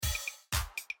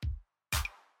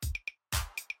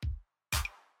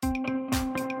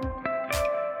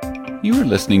You are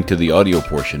listening to the audio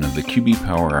portion of the QB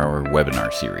Power Hour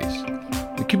webinar series.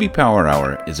 The QB Power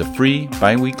Hour is a free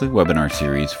bi-weekly webinar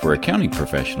series for accounting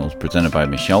professionals presented by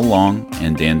Michelle Long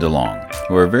and Dan DeLong,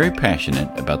 who are very passionate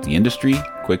about the industry,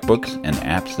 QuickBooks, and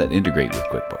apps that integrate with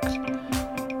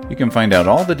QuickBooks. You can find out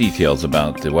all the details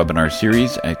about the webinar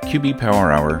series at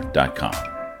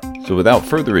qbpowerhour.com. So without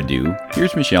further ado,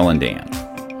 here's Michelle and Dan.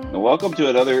 Welcome to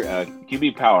another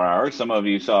QB Power Hour. Some of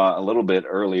you saw a little bit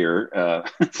earlier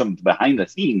some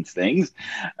behind-the-scenes things.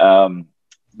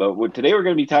 But today we're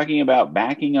going to be talking about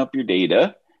backing up your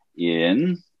data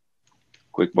in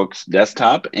QuickBooks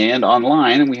Desktop and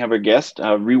online. And we have our guest,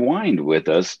 Rewind, with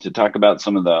us to talk about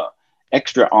some of the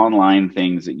extra online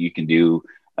things that you can do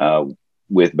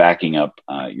with backing up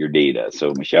your data.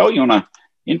 So, Michelle, you want to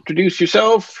introduce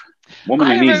yourself? Woman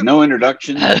who needs no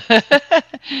introduction.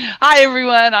 Hi,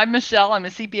 everyone. I'm Michelle. I'm a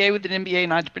CPA with an MBA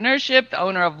in entrepreneurship, the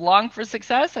owner of Long for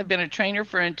Success. I've been a trainer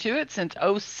for Intuit since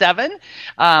 2007,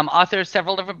 author of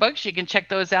several different books. You can check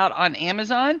those out on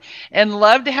Amazon, and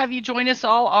love to have you join us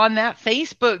all on that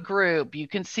Facebook group. You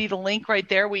can see the link right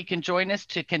there where you can join us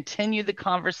to continue the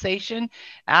conversation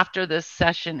after this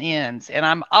session ends. And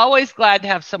I'm always glad to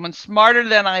have someone smarter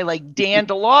than I, like Dan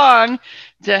DeLong,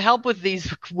 to help with these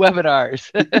webinars.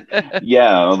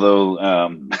 Yeah, although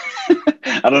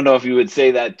I don't know if you would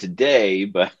say that today,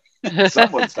 but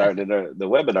someone started the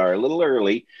webinar a little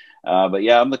early. But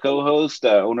yeah, I'm the co-host,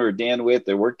 owner of Dan-Wit.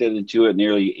 I worked at Intuit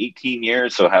nearly 18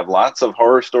 years, so have lots of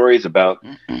horror stories about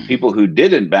people who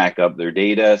didn't back up their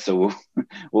data. So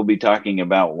we'll be talking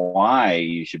about why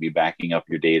you should be backing up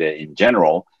your data in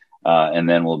general, and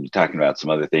then we'll be talking about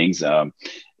some other things.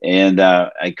 And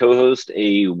I co-host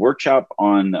a workshop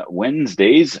on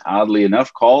Wednesdays, oddly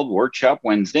enough, called Workshop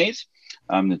Wednesdays.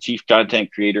 I'm the chief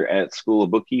content creator at School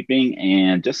of Bookkeeping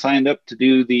and just signed up to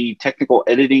do the technical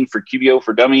editing for QBO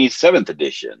for Dummies 7th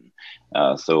edition.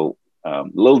 So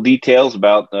little details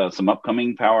about some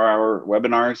upcoming Power Hour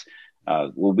webinars.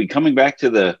 We'll be coming back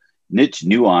to the Niche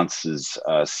Nuances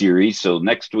series. So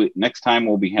next time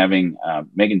we'll be having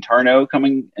Megan Tarnow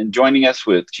coming and joining us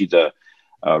she's a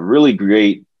really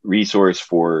great resource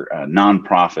for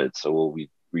nonprofits. So we'll be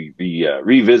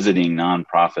revisiting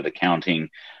nonprofit accounting,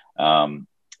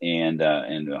 and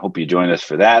I hope you join us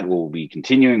for that. We'll be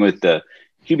continuing with the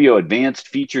QBO Advanced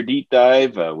Feature Deep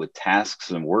Dive with tasks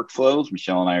and workflows.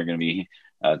 Michelle and I are going to be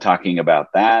talking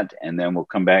about that, and then we'll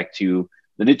come back to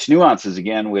the Niche Nuances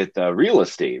again with real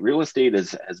estate. Real estate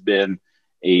has been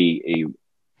a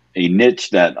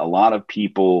niche that a lot of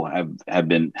people have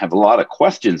a lot of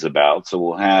questions about. So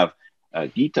we'll have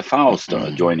Geeta Faust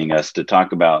joining us to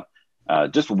talk about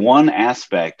just one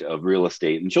aspect of real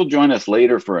estate. And she'll join us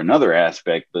later for another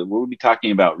aspect, but we'll be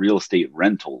talking about real estate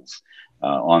rentals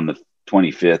on the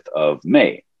 25th of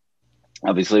May.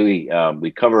 Obviously,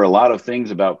 we cover a lot of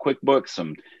things about QuickBooks,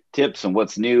 some tips on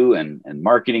what's new and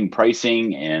marketing,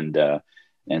 pricing, and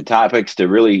topics to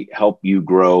really help you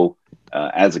grow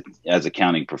as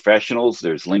accounting professionals.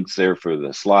 There's links there for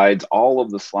the slides. All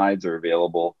of the slides are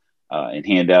available in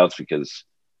handouts, because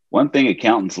one thing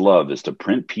accountants love is to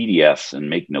print PDFs and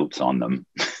make notes on them.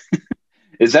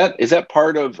 Is that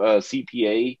part of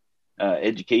CPA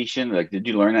education? Like, did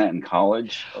you learn that in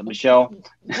college, Michelle?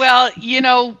 Well,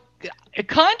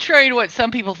 contrary to what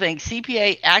some people think,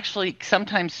 CPA actually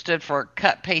sometimes stood for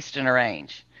cut, paste, and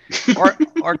arrange.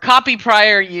 or copy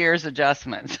prior year's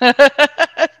adjustments.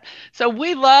 So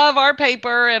we love our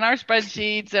paper and our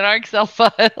spreadsheets and our Excel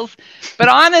files, but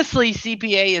honestly,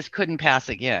 CPA couldn't pass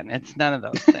again. It's none of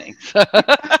those things.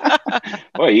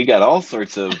 Boy, you got all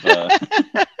sorts of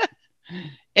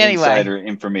anyway. Insider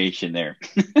information there.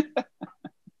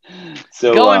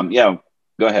 So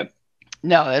go ahead.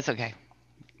 No, that's okay.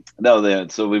 No,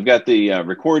 so we've got the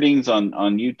recordings on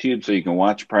YouTube, so you can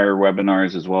watch prior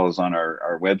webinars, as well as on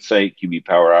our website,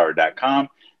 qbpowerhour.com,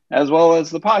 as well as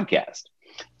the podcast.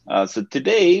 So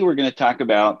today we're going to talk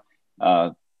about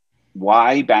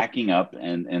why backing up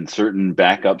and certain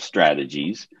backup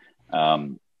strategies.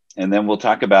 And then we'll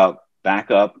talk about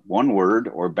backup one word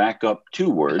or backup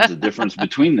two words, the difference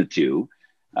between the two.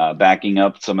 Backing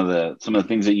up some of the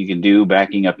things that you can do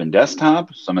backing up in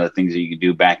desktop, some of the things that you can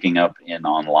do backing up in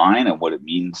online, and what it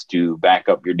means to back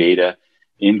up your data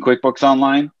in QuickBooks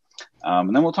Online.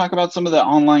 And then we'll talk about some of the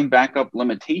online backup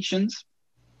limitations.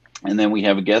 And then we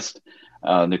have a guest,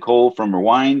 Nicole from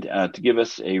Rewind, to give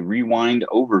us a Rewind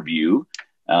overview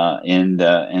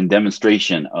and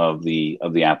demonstration of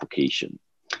the application.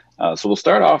 So we'll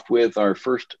start off with our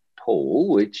first poll,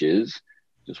 which is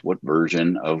just what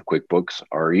version of QuickBooks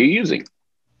are you using?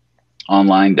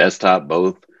 Online, desktop,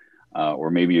 both,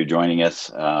 or maybe you're joining us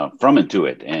from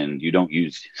Intuit and you don't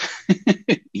use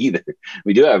either.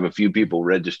 We do have a few people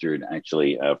registered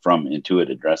actually from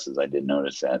Intuit addresses. I did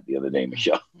notice that the other day,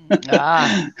 Michelle.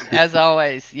 As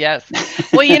always, yes.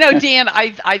 Well, Dan,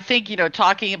 I think,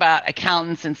 talking about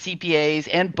accountants and CPAs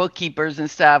and bookkeepers and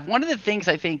stuff, one of the things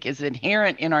I think is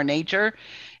inherent in our nature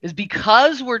is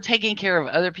because we're taking care of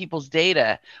other people's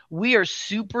data, we are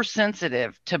super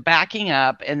sensitive to backing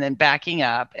up and then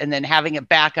having a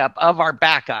backup of our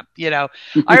backup.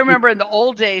 I remember in the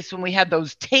old days when we had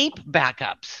those tape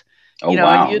backups.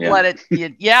 Wow. And you'd let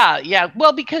it, yeah.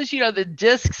 Well, because, the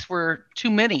discs were too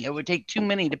many. It would take too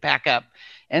many to pack up.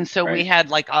 And so we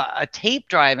had like a tape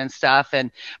drive and stuff.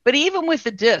 But even with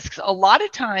the discs, a lot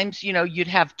of times, you'd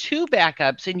have two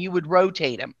backups and you would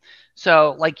rotate them.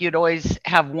 So like you'd always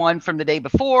have one from the day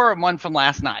before and one from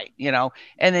last night,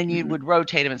 and then you would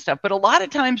rotate them and stuff. But a lot of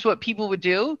times what people would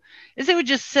do is they would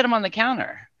just sit them on the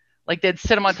counter. Like they'd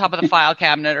sit them on top of the file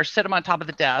cabinet or sit them on top of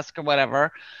the desk or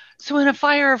whatever. So in a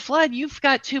fire or flood, you've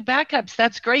got two backups.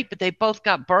 That's great, but they both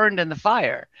got burned in the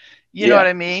fire. You know what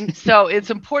I mean? So it's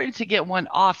important to get one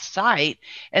off site.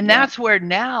 And that's where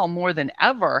now more than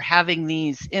ever, having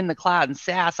these in the cloud and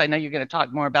SaaS, I know you're going to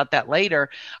talk more about that later,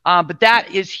 but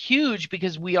that is huge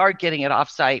because we are getting it off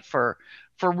site for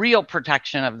real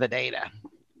protection of the data.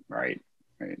 Right.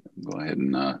 Go ahead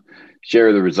and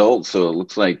share the results. So it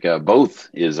looks like both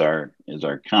is our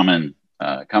common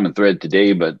thread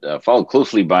today, but followed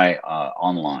closely by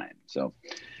online. So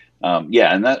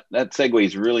and that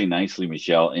segues really nicely,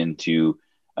 Michelle, into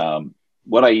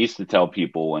what I used to tell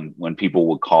people when people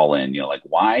would call in, like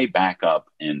why backup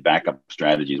and backup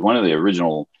strategies. One of the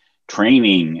original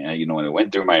training, when I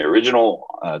went through my original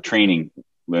training,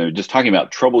 we were just talking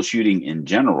about troubleshooting in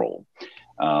general.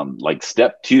 Like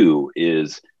step 2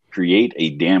 is create a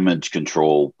damage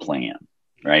control plan,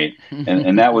 right?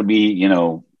 and that would be,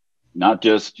 not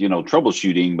just,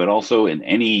 troubleshooting, but also in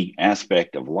any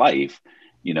aspect of life,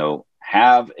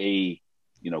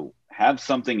 have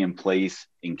something in place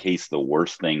in case the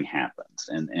worst thing happens.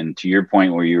 And to your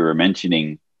point where you were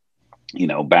mentioning,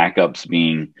 backups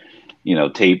being,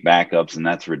 tape backups, and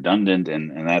that's redundant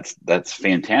and that's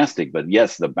fantastic. But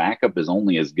yes, the backup is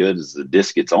only as good as the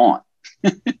disk it's on,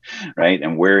 right?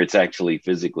 And where it's actually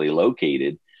physically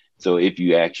located. So if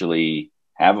you actually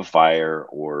have a fire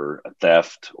or a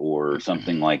theft or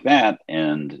something like that,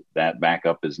 and that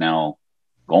backup is now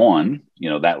gone,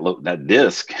 that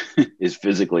disk is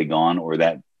physically gone, or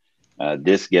that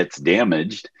disk gets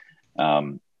damaged,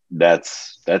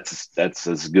 that's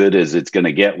as good as it's going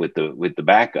to get with the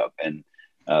backup. And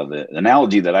the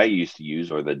analogy that I used to use,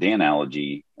 or the Dan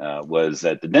analogy, was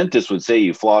that the dentist would say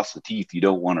you floss the teeth you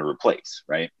don't want to replace,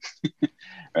 right?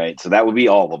 Right. So that would be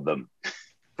all of them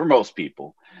for most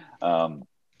people.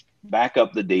 Back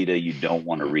up the data you don't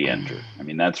want to re-enter. I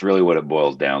mean, that's really what it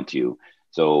boils down to.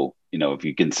 So, if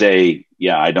you can say,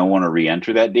 I don't want to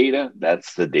re-enter that data,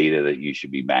 that's the data that you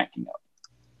should be backing up.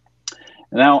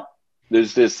 Now,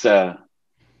 there's this,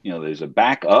 there's a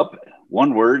backup,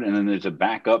 one word, and then there's a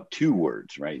backup, two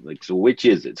words, right? Like, so which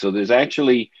is it? So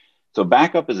so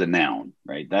backup is a noun,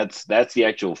 right? That's the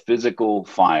actual physical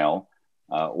file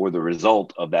or the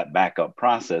result of that backup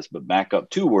process. But backup,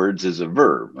 two words, is a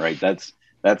verb, right?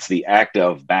 That's the act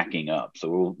of backing up.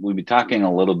 So we'll be talking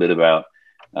a little bit about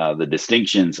the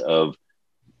distinctions of,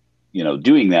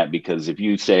 doing that, because if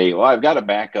you say, well, I've got a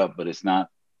backup, but it's not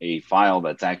a file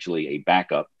that's actually a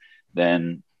backup,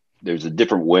 then there's a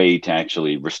different way to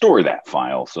actually restore that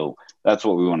file. So that's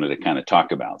what we wanted to kind of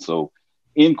talk about. So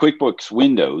in QuickBooks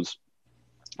Windows,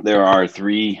 there are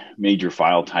three major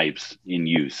file types in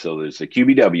use. So there's a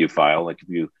QBW file, like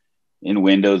in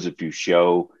Windows, if you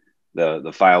show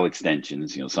the file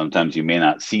extensions, sometimes you may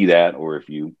not see that, or if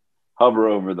you hover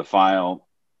over the file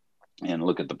and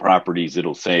look at the properties,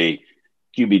 it'll say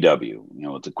QBW.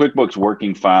 It's a QuickBooks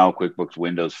working file, QuickBooks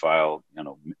Windows file.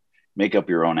 Make up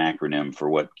your own acronym for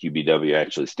what QBW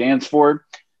actually stands for.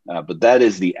 But that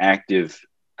is the active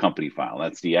company file.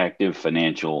 That's the active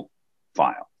financial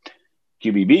file.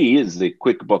 QBB is the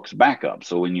QuickBooks backup.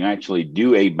 So when you actually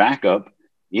do a backup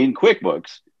in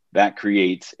QuickBooks, that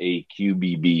creates a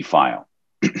QBB file.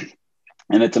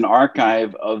 And it's an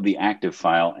archive of the active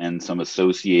file and some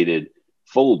associated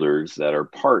folders that are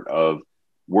part of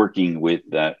working with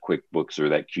that QuickBooks or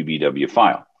that QBW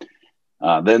file.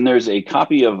 Then there's a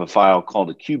copy of a file called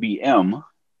a QBM,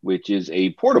 which is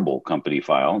a portable company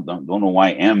file. Don't know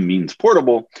why M means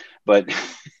portable, but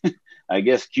I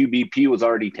guess QBP was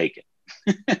already taken,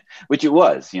 which it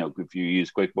was. If you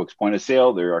use QuickBooks Point of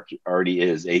Sale, there already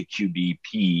is a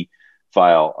QBP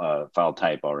file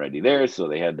type already there. So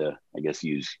they had to, I guess,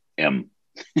 use M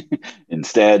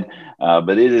instead.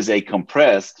 But it is a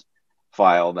compressed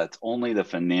file that's only the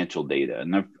financial data.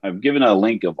 And I've given a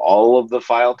link of all of the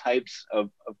file types of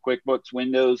QuickBooks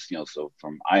Windows, so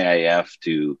from IIF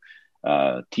to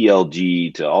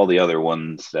TLG to all the other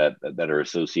ones that are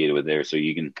associated with there. So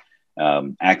you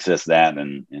can access that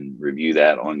and review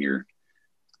that on your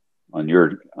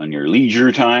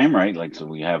leisure time, right? Like, so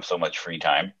we have so much free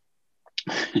time.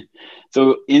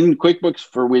 So in QuickBooks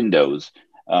for Windows,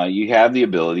 you have the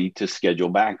ability to schedule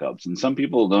backups. And some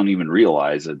people don't even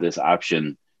realize that this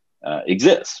option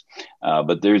exists,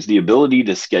 but there's the ability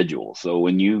to schedule. So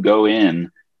when you go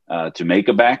in to make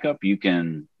a backup, you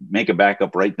can make a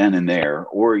backup right then and there,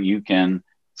 or you can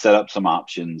set up some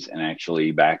options and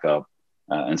actually back up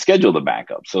and schedule the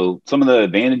backup. So some of the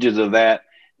advantages of that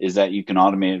is that you can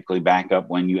automatically back up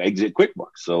when you exit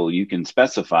QuickBooks. So you can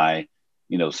specify,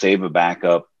 save a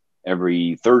backup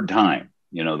every third time,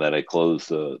 that I close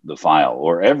the file,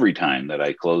 or every time that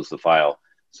I close the file,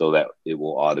 so that it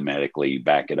will automatically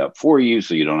back it up for you,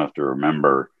 so you don't have to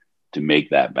remember to make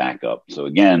that backup. So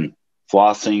again,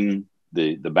 flossing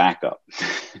the backup,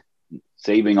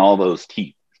 saving all those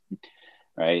teeth,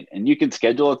 right? And you can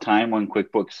schedule a time when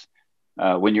QuickBooks,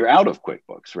 when you're out of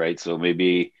QuickBooks, right? So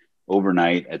maybe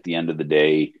overnight at the end of the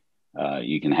day,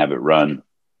 you can have it run.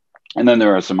 And then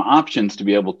there are some options to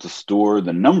be able to store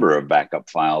the number of backup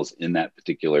files in that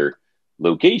particular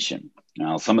location.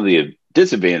 Now, some of the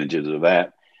disadvantages of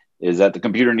that is that the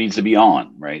computer needs to be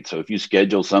on, right? So if you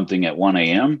schedule something at 1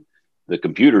 a.m., the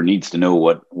computer needs to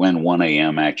know when 1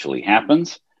 a.m. actually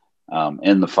happens,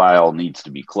 and the file needs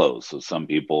to be closed. So some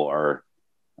people are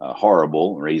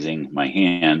horrible, raising my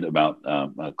hand about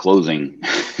closing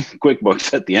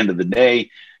QuickBooks at the end of the day.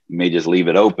 You may just leave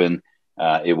it open.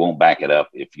 It won't back it up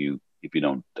if you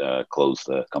don't close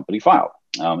the company file.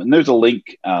 And there's a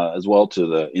link as well to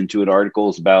the Intuit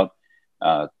articles about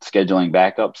scheduling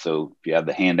backup. So if you have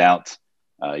the handouts,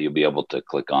 you'll be able to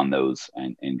click on those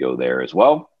and go there as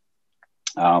well.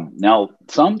 Now,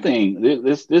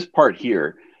 this part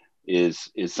here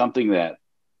is something that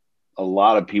a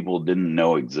lot of people didn't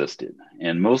know existed,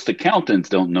 and most accountants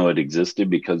don't know it existed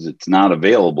because it's not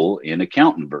available in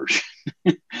accountant version,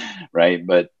 right?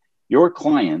 But your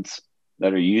clients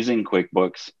that are using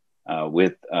QuickBooks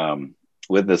with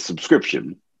a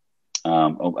subscription,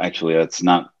 actually, that's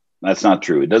not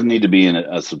true. It doesn't need to be in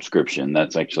a subscription.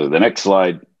 That's actually the next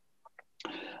slide.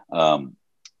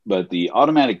 But the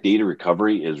automatic data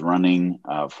recovery is running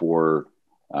for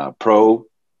Pro,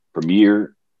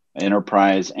 Premier,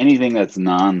 Enterprise, anything that's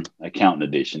non-accountant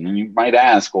edition. And you might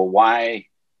ask, well, why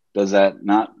does that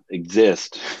not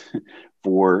exist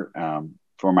for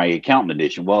my accountant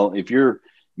edition? Well, if you're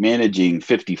managing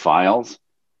 50 files,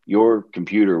 your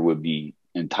computer would be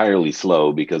entirely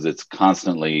slow because it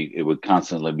would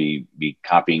constantly be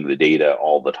copying the data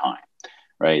all the time,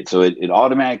 right? So it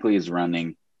automatically is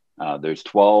running. There's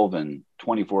 12 and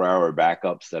 24-hour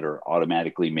backups that are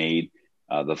automatically made.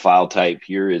 The file type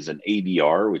here is an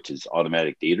ADR, which is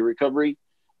automatic data recovery.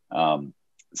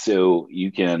 So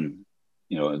you can,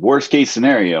 worst case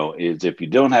scenario is if you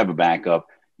don't have a backup,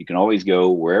 you can always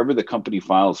go wherever the company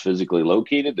file is physically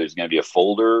located. There's going to be a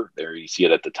folder there. You see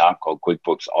it at the top called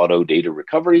QuickBooks Auto Data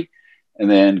Recovery, and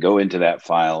then go into that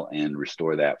file and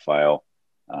restore that file.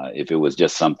 If it was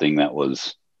just something that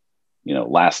was,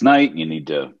 last night, you need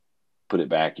to put it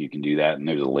back, you can do that. And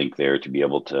there's a link there to be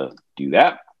able to do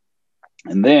that.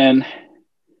 And then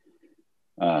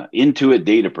Intuit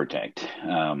Data Protect.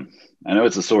 I know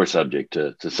it's a sore subject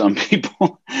to some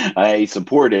people. I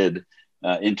supported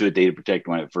Intuit Data Protect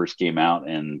when it first came out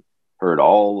and heard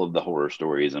all of the horror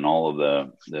stories and all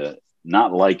of the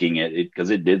not liking it because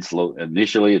it did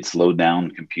initially it slowed down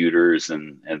computers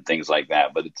and things like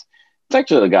that. But it's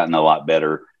actually gotten a lot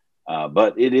better.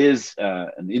 But it is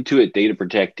Intuit Data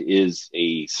Protect is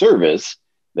a service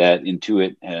that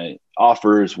Intuit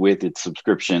offers with its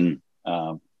subscription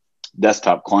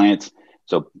desktop clients.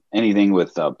 So anything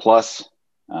with Plus,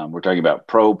 we're talking about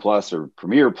Pro Plus or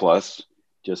Premier Plus,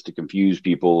 just to confuse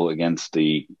people against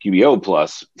the QBO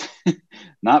Plus,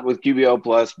 not with QBO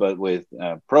Plus, but with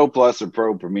Pro Plus or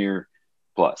Pro Premier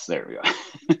Plus. There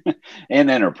we go,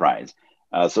 and Enterprise.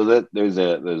 So that there's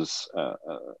a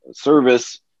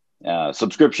service.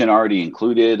 Subscription already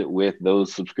included with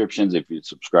those subscriptions. If you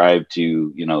subscribe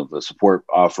to, the support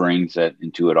offerings that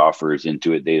Intuit offers,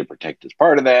 Intuit Data Protect is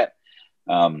part of that.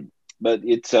 But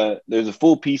it's there's a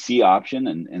full PC option,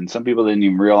 and some people didn't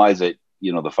even realize that,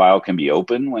 the file can be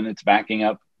open when it's backing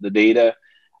up the data.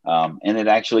 And it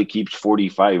actually keeps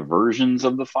 45 versions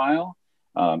of the file,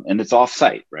 and it's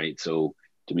off-site, right? So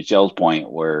to Michelle's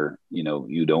point where,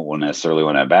 you don't necessarily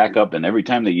want to back up, and every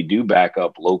time that you do back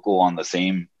up local on the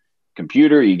same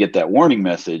computer, you get that warning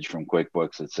message from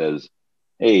QuickBooks that says,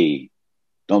 hey,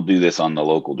 don't do this on the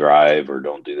local drive, or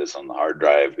don't do this on the hard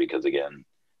drive, because again,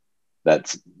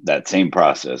 that's that same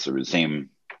process, or the same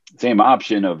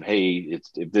option of, hey,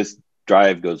 if this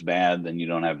drive goes bad, then you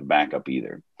don't have to backup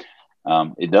either.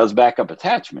 It does backup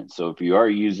attachments. So if you are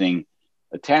using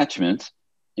attachments,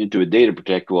 Intuit Data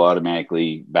Protect will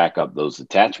automatically back up those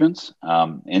attachments.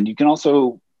 And you can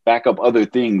also back up other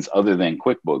things other than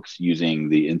QuickBooks using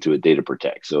the Intuit Data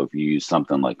Protect. So if you use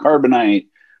something like Carbonite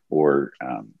or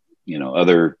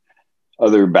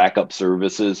other backup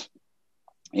services,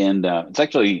 and it's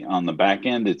actually on the back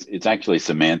end, it's actually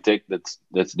Symantec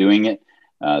that's doing it.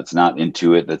 It's not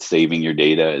Intuit that's saving your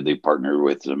data. They partner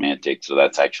with Symantec, so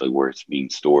that's actually where it's being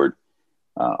stored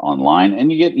online. And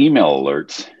you get email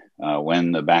alerts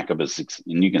when the backup is,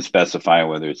 and you can specify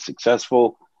whether it's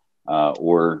successful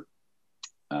or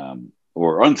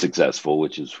unsuccessful,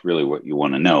 which is really what you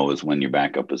want to know, is when your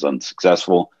backup is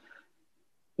unsuccessful.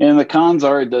 And the cons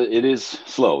are it is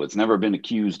slow. It's never been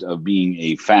accused of being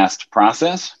a fast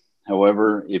process.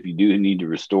 However, if you do need to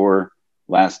restore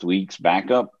last week's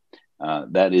backup,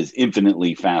 that is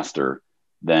infinitely faster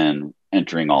than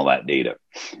entering all that data.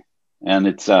 And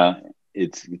it's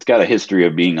got a history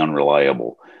of being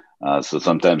unreliable. So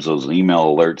sometimes those email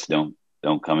alerts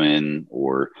don't come in,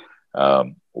 or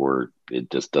it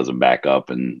just doesn't back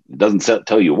up, and it doesn't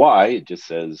tell you why. It just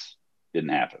says didn't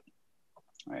happen.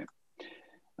 All right.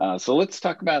 So let's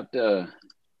talk about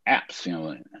apps.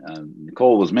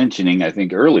 Nicole was mentioning, I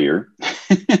think earlier,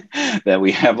 that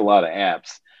we have a lot of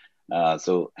apps.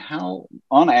 So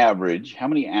on average, how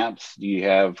many apps do you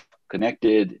have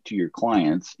connected to your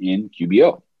clients in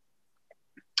QBO?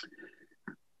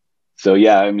 So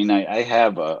yeah, I mean, I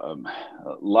have a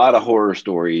lot of horror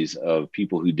stories of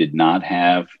people who did not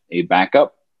have a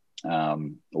backup,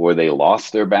 or they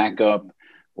lost their backup,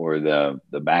 or the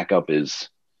backup is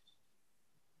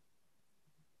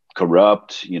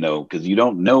corrupt, because you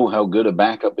don't know how good a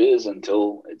backup is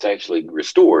until it's actually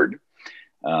restored.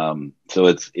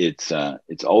 So it's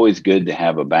always good to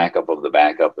have a backup of the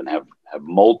backup, and have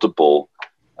multiple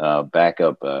a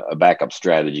backup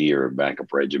strategy or a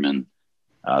backup regimen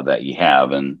that you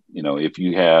have. And if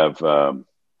you have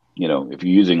if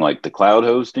you're using like the cloud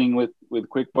hosting with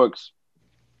QuickBooks,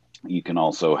 you can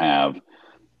also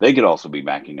they could also be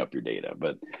backing up your data,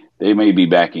 but they may be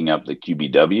backing up the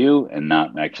QBW and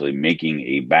not actually making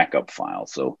a backup file.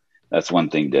 So that's one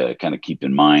thing to kind of keep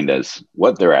in mind as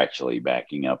what they're actually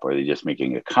backing up. Are they just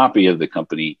making a copy of the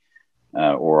company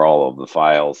or all of the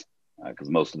files? Because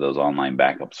most of those online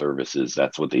backup services,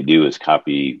 that's what they do, is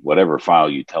copy whatever file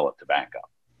you tell it to back up.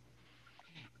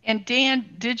 And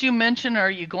Dan, did you mention, or are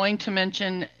you going to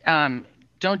mention,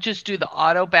 don't just do the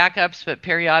auto backups, but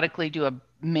periodically do a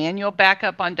manual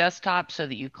backup on desktop so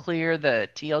that you clear the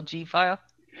TLG file?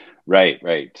 Right.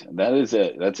 That's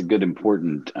a good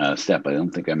important step. I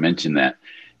don't think I mentioned that.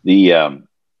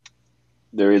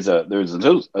 There's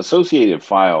an associated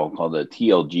file called a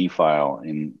TLG file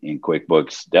in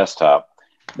QuickBooks Desktop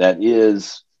that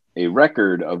is a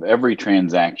record of every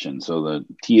transaction. So the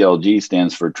TLG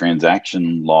stands for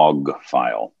transaction log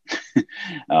file.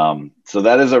 So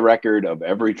that is a record of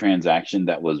every transaction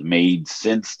that was made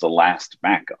since the last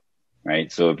backup, right?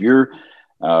 So if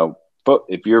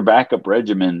your backup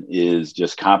regimen is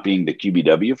just copying the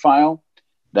QBW file,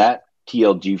 that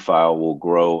TLG file will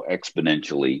grow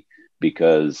exponentially,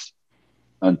 because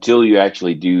until you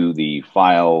actually do the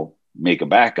file make a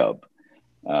backup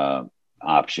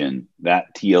option,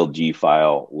 that TLG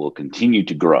file will continue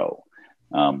to grow.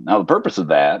 Now, the purpose of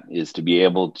that is to be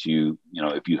able to,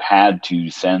 if you had to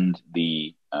send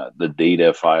the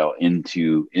data file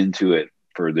into it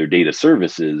for their data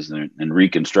services and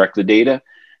reconstruct the data,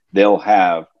 they'll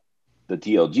have the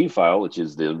TLG file, which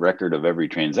is the record of every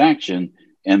transaction,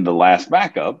 and the last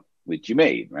backup, which you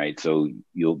made, right? So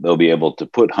they'll be able to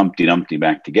put Humpty Dumpty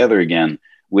back together again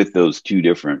with those two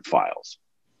different files.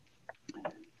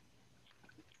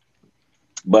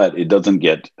 But it doesn't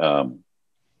get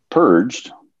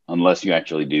purged unless you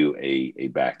actually do a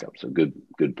backup. So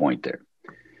good point there.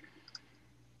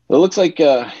 So it looks like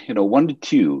 1 to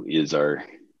 2 is our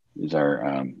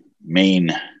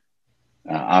main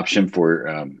option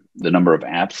for the number of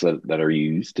apps that are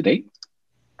used to date.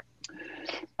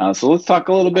 So let's talk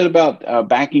a little bit about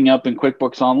backing up in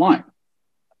QuickBooks Online.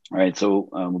 All right, so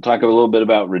we'll talk a little bit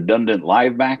about redundant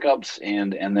live backups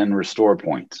and then restore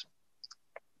points.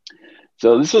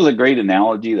 So this was a great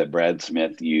analogy that Brad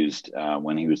Smith used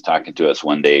when he was talking to us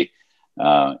one day.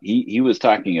 He was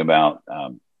talking about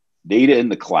data in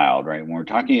the cloud, right? When we're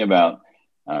talking about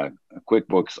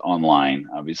QuickBooks Online,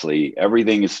 obviously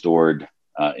everything is stored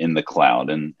in the cloud.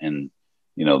 And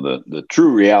the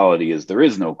true reality is there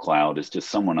is no cloud. It's just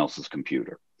someone else's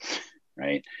computer,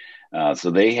 right?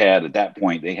 So they had, at that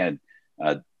point, they had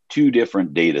 2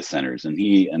 different data centers, and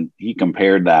he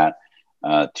compared that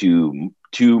to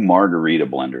 2 margarita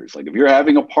blenders. Like if you're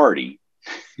having a party,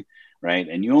 right,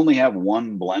 and you only have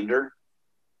one blender,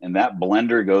 and that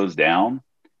blender goes down,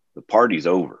 the party's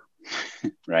over,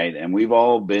 right? And we've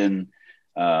all been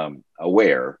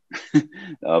aware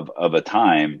of a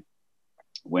time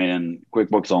when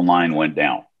QuickBooks Online went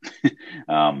down.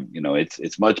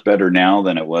 It's much better now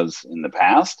than it was in the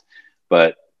past,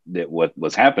 but what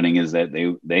was happening is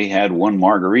that they had one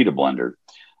margarita blender.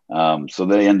 So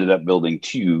they ended up building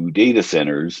 2 data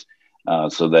centers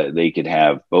so that they could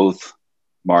have both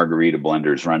margarita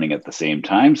blenders running at the same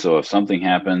time. So if something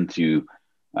happened to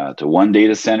one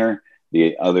data center,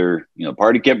 the other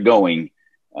party kept going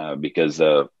because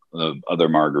the other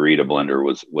margarita blender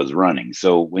was running.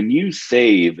 So when you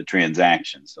save a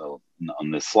transaction, so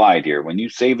on this slide here, when you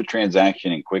save a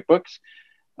transaction in QuickBooks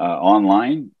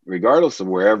Online, regardless of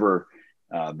wherever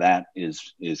that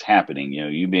is happening,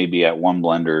 you may be at one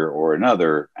blender or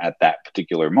another at that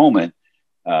particular moment,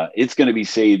 it's going to be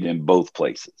saved in both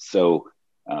places. So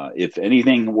if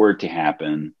anything were to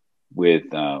happen with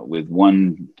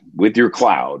your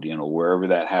cloud, wherever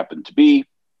that happened to be,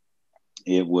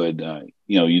 it would,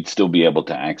 you'd still be able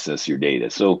to access your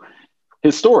data. So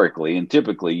historically and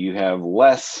typically you have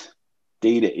less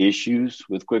data issues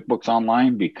with QuickBooks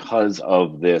Online because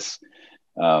of this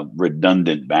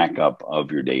redundant backup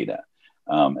of your data.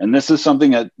 And this is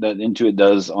something that Intuit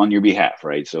does on your behalf,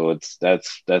 right? So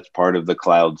that's part of the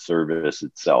cloud service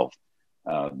itself.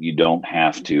 You don't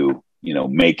have to,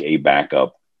 make a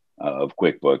backup of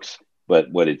QuickBooks,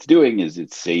 but what it's doing is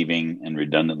it's saving and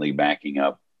redundantly backing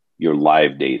up your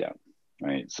live data,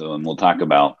 right? So, and we'll talk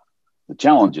about the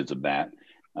challenges of that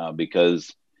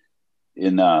because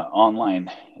in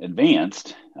Online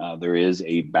Advanced, there is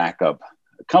a backup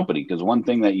company, because one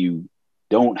thing that you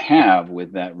don't have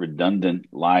with that redundant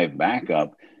live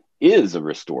backup is a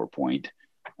restore point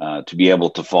to be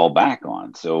able to fall back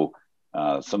on. So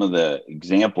some of the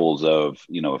examples of,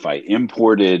 if I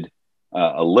imported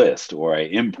a list or I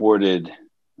imported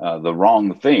the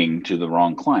wrong thing to the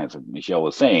wrong client, like Michelle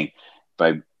was saying, if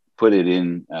I put it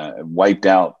in,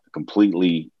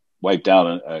 completely wiped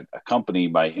out a company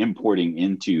by importing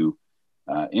into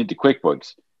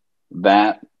QuickBooks,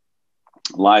 that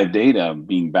live data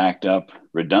being backed up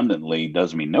redundantly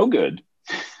does me no good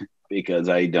because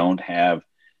I don't have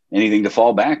anything to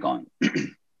fall back on.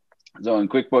 So in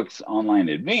QuickBooks Online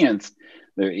Advanced,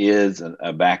 there is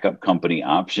a backup company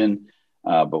option.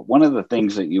 But one of the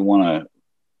things that you want to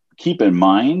keep in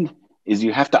mind is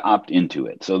you have to opt into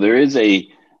it. So there is a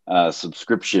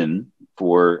subscription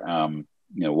for,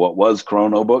 what was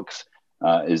ChronoBooks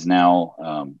is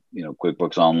now,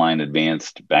 QuickBooks Online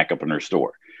Advanced Backup and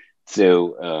Restore.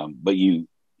 So, but you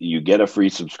get a free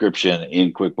subscription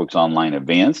in QuickBooks Online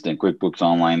Advanced and QuickBooks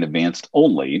Online Advanced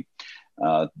only,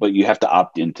 but you have to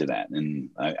opt into that.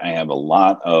 And I have a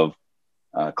lot of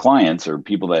clients or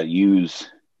people that use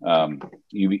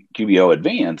QBO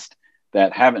Advanced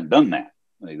that haven't done that.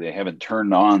 Like they haven't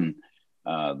turned on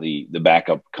the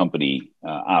backup company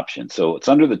option. So it's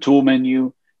under the tool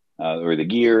menu or the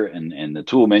gear and the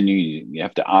tool menu. You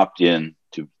have to opt in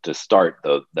to start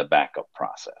the backup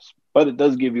process. But it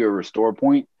does give you a restore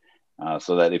point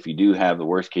so that if you do have the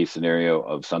worst case scenario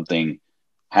of something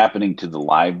happening to the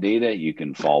live data, you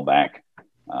can fall back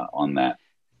on that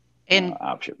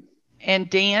option. And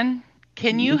Dan,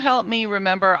 can you help me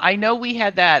remember? I know we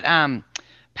had that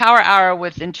Power Hour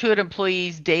with Intuit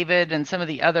employees, David and some of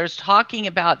the others, talking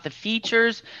about the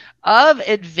features of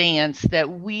Advanced that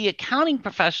we accounting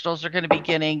professionals are going to be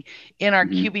getting in our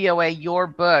QBOA Your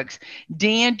Books.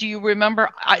 Dan, do you remember?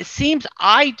 It seems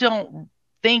I don't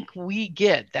think we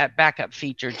get that backup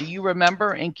feature. Do you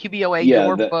remember in QBOA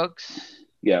Your Books?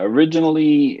 Yeah,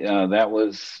 originally that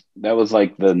was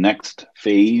like the next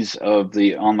phase of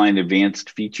the Online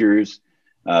Advanced features.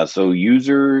 So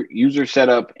user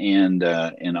setup and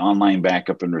online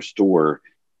backup and restore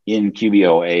in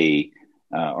QBOA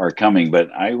are coming,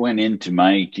 but I went into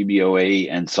my QBOA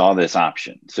and saw this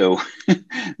option. So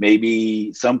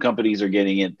maybe some companies are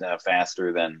getting it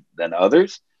faster than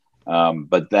others,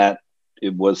 but that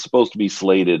it was supposed to be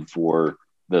slated for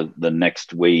the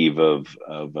next wave of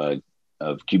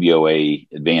QBOA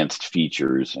advanced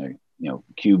features.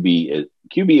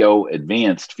 QBO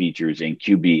advanced features in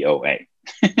QBOA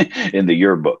in the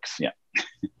Your Books. Yeah.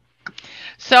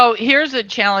 So here's a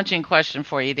challenging question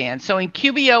for you, Dan. So in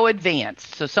QBO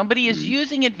Advanced, so somebody is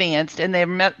using Advanced and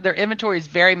their inventory is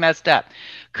very messed up.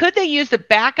 Could they use the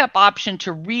backup option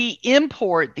to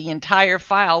re-import the entire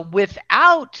file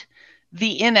without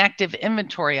the inactive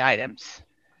inventory items?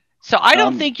 So I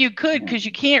don't think you could, because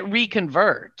you can't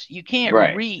reconvert. You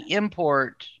can't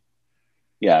re-import.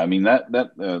 Yeah, I mean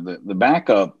the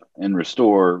backup and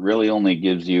restore really only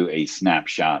gives you a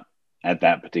snapshot at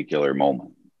that particular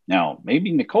moment. Now,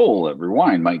 maybe Nicole at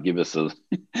Rewind might give us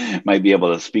might be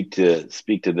able to speak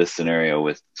to this scenario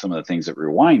with some of the things that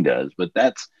Rewind does, but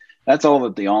that's all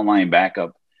that the online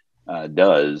backup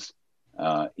does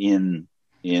in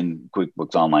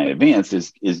QuickBooks Online Advanced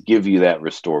is give you that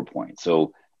restore point.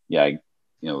 So yeah,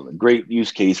 a great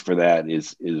use case for that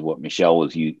is what Michelle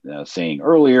was saying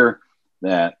earlier,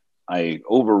 that I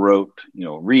overwrote,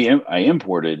 I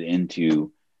imported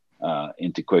into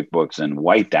QuickBooks and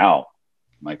wiped out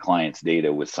my client's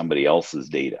data with somebody else's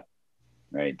data,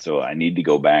 right? So I need to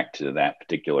go back to that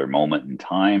particular moment in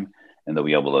time, and they'll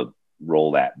be able to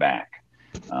roll that back.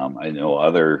 I know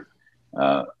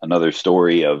another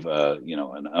story of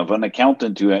an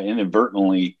accountant who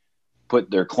inadvertently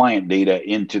put their client data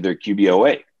into their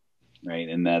QBOA, right?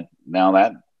 And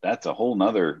that's a whole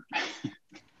nother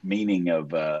meaning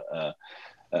of a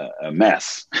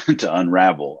mess to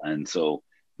unravel. And so,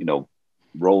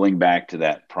 rolling back to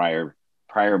that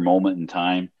prior moment in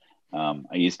time,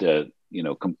 I used to,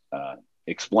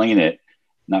 explain it,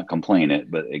 not complain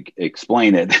it, but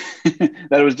explain it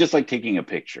that it was just like taking a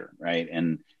picture, right?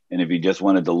 And if you just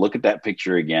wanted to look at that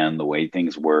picture again, the way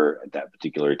things were at that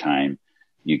particular time,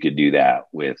 you could do that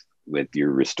with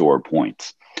your restore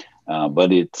points.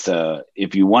 But it's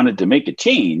if you wanted to make a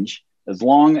change, as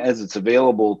long as it's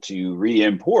available to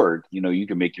re-import, you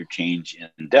can make your change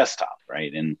in desktop,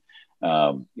 right? And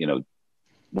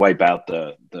wipe out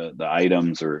the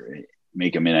items or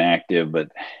make them inactive.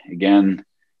 But again,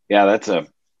 yeah,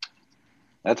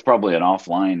 that's probably an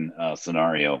offline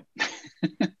scenario.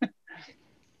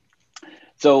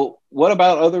 So what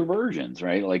about other versions,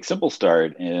 right? Like Simple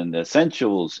Start and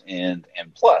Essentials and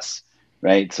Plus,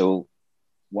 right? So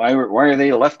why are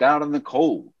they left out in the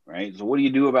cold, right? So what do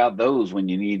you do about those when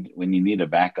you need a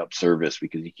backup service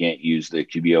because you can't use the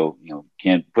QBO,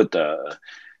 can't put a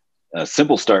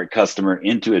Simple Start customer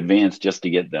into Advanced just to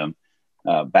get them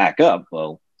back up?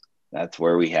 Well, that's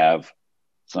where we have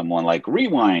someone like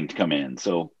Rewind come in.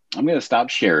 So I'm going to stop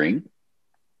sharing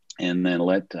and then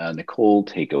let Nicole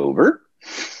take over.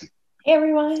 Hey,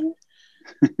 everyone.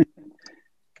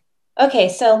 Okay,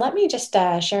 so let me just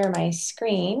share my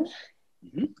screen.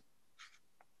 Mm-hmm.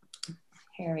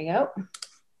 Here we go.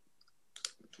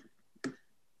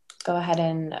 Go ahead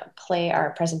and play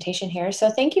our presentation here. So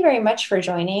thank you very much for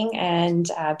joining and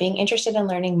being interested in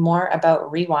learning more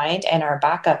about Rewind and our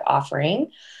backup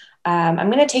offering. I'm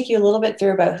going to take you a little bit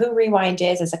through about who Rewind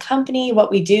is as a company,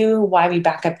 what we do, why we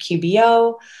back up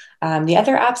QBO, the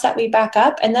other apps that we back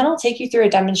up, and then I'll take you through a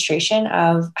demonstration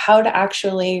of how to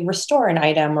actually restore an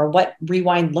item or what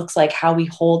Rewind looks like, how we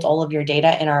hold all of your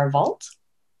data in our vault.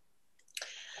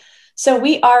 So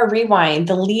we are Rewind,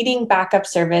 the leading backup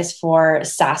service for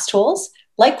SaaS tools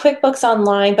like QuickBooks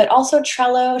Online, but also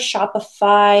Trello,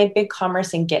 Shopify,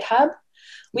 BigCommerce, and GitHub.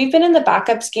 We've been in the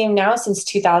backups game now since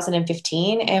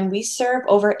 2015, and we serve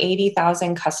over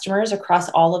 80,000 customers across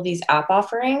all of these app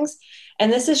offerings.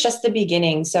 And this is just the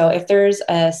beginning. So if there's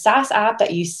a SaaS app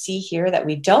that you see here that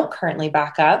we don't currently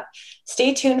back up,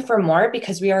 stay tuned for more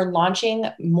because we are launching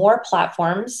more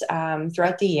platforms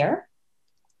throughout the year.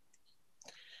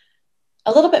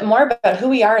 A little bit more about who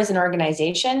we are as an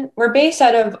organization. We're based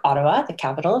out of Ottawa, the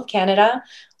capital of Canada.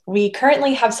 We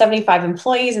currently have 75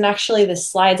 employees, and actually this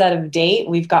slide's out of date.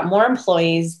 We've got more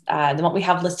employees than what we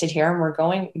have listed here, and we're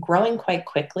growing quite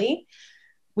quickly.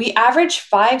 We average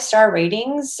 5-star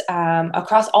ratings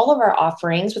across all of our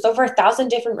offerings with over 1,000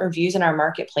 different reviews in our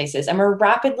marketplaces, and we're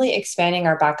rapidly expanding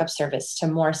our backup service to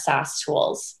more SaaS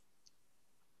tools.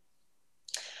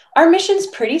 Our mission's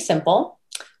pretty simple.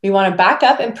 We want to back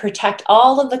up and protect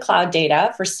all of the cloud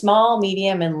data for small,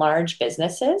 medium, and large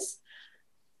businesses.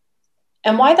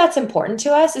 And why that's important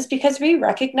to us is because we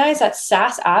recognize that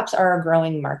SaaS apps are a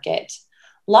growing market.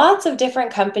 Lots of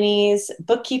different companies,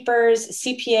 bookkeepers,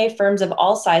 CPA firms of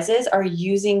all sizes are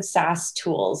using SaaS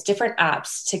tools, different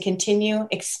apps to continue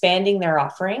expanding their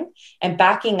offering and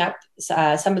backing up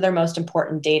some of their most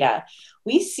important data.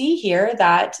 We see here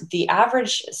that the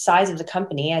average size of the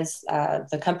company, as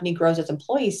the company grows its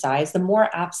employee size, the more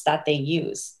apps that they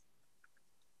use.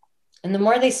 And the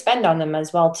more they spend on them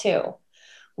as well, too.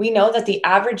 We know that the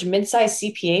average mid-sized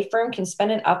CPA firm can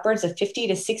spend an upwards of $50,000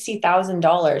 to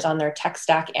 $60,000 on their tech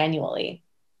stack annually.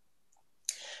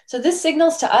 So this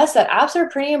signals to us that apps are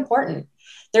pretty important.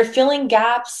 They're filling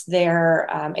gaps, they're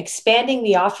expanding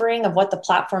the offering of what the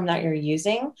platform that you're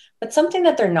using. But something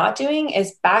that they're not doing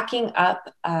is backing up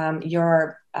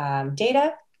your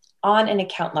data on an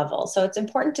account level. So it's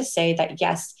important to say that,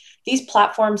 yes, these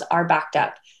platforms are backed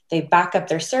up. They back up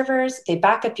their servers, they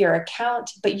back up your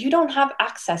account, but you don't have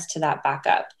access to that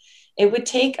backup. It would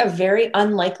take a very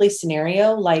unlikely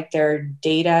scenario like their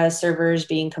data servers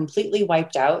being completely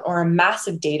wiped out or a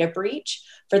massive data breach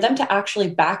for them to actually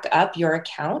back up your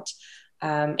account.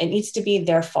 It needs to be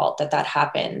their fault that that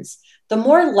happens. The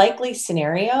more likely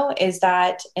scenario is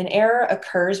that an error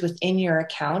occurs within your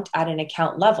account at an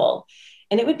account level.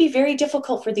 And it would be very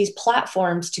difficult for these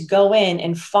platforms to go in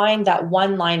and find that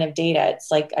one line of data.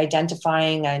 It's like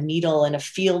identifying a needle in a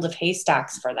field of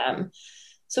haystacks for them.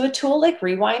 So a tool like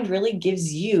Rewind really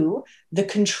gives you the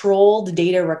controlled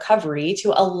data recovery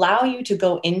to allow you to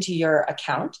go into your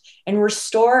account and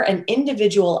restore an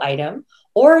individual item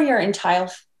or your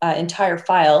entire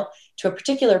file to a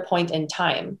particular point in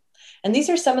time. And these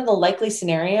are some of the likely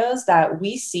scenarios that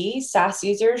we see SaaS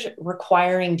users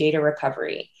requiring data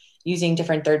recovery, using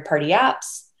different third-party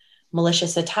apps,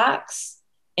 malicious attacks,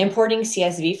 importing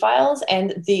CSV files,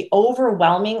 and the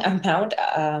overwhelming amount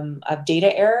of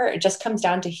data error, it just comes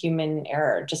down to human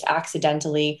error. Just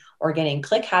accidentally or getting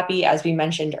click happy, as we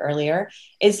mentioned earlier,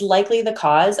 is likely the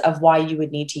cause of why you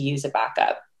would need to use a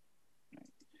backup.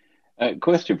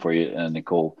 Question for you,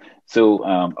 Nicole. So,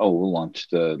 we'll launch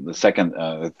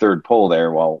the third poll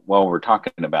there while we're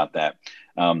talking about that.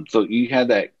 So you had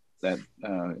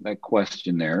that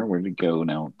question there. Where'd it go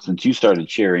now? Since you started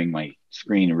sharing, my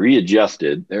screen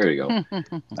readjusted. There you go.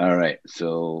 All right.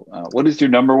 So, what is your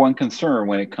number one concern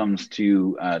when it comes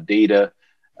to data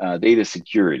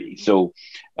security? So,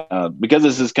 because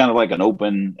this is kind of like an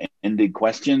open-ended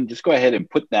question, just go ahead and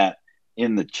put that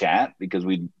in the chat, because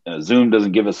Zoom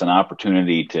doesn't give us an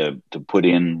opportunity to put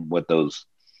in what those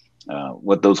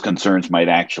concerns might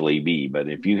actually be. But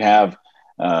if you have,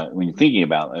 when you're thinking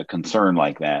about a concern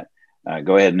like that,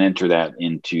 go ahead and enter that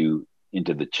into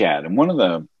the chat.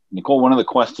 And Nicole, one of the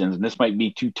questions, and this might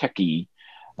be too techie,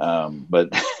 but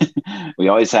we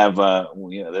always have,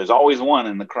 there's always one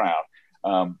in the crowd.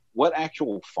 What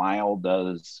actual file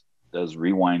does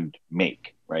Rewind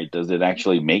make, right? Does it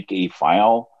actually make a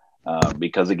file?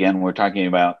 Because again, we're talking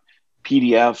about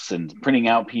PDFs and printing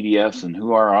out PDFs, and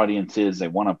who our audience is. They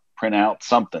want to print out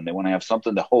something. They want to have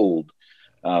something to hold.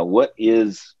 What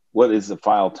is the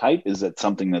file type? Is it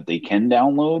something that they can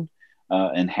download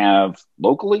and have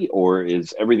locally, or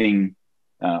is everything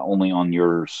only on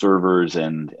your servers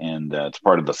and it's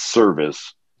part of the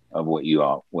service of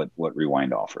what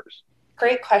Rewind offers?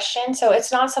 Great question. So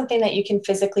it's not something that you can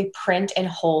physically print and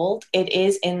hold. It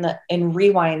is in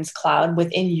Rewind's cloud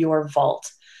within your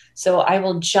vault. So I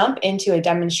will jump into a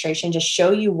demonstration to show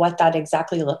you what that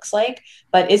exactly looks like.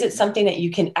 But is it something that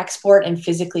you can export and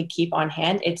physically keep on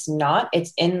hand? It's not.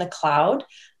 It's in the cloud.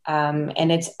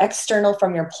 And it's external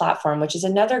from your platform, which is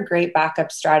another great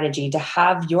backup strategy, to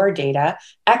have your data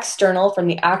external from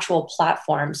the actual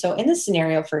platform. So in this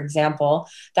scenario, for example,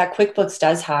 that QuickBooks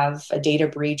does have a data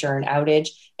breach or an outage,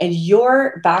 and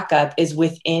your backup is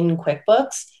within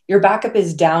QuickBooks, your backup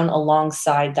is down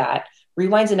alongside that.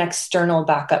 Rewind's an external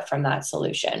backup from that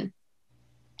solution.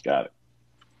 Got it.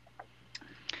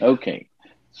 Okay.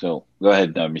 So go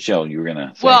ahead, Michelle, you were going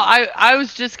to say. Well, I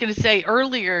was just going to say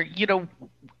earlier,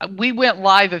 we went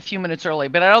live a few minutes early,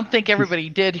 but I don't think everybody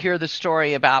did hear the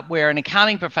story about where an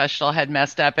accounting professional had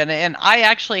messed up. And I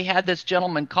actually had this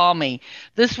gentleman call me.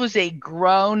 This was a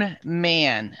grown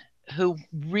man who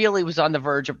really was on the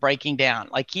verge of breaking down.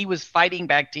 Like, he was fighting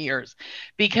back tears,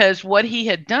 because what he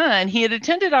had done, he had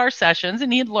attended our sessions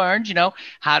and he had learned,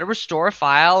 how to restore a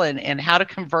file and how to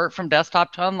convert from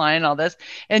desktop to online and all this.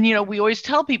 And, we always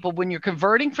tell people, when you're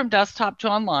converting from desktop to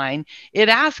online, it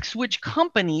asks which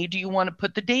company do you want to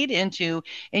put the data into.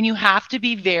 And you have to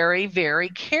be very, very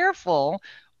careful,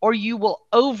 or you will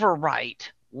overwrite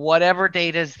whatever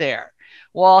data is there.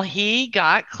 Well, he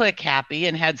got click happy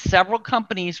and had several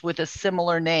companies with a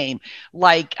similar name,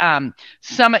 like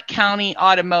Summit County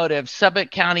Automotive,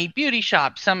 Summit County Beauty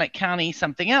Shop, Summit County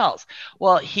something else.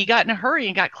 Well, he got in a hurry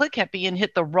and got click happy and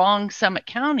hit the wrong Summit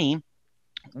County,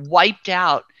 wiped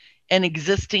out an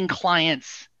existing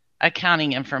client's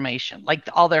accounting information, like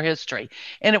all their history.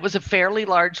 And it was a fairly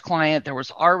large client. There was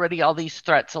already all these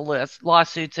threats,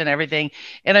 lawsuits and everything.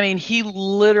 And I mean, he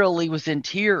literally was in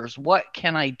tears. What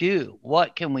can I do?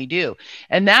 What can we do?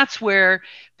 And that's where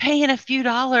paying a few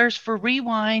dollars for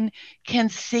Rewind can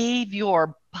save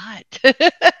your but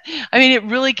I mean, it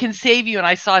really can save you. And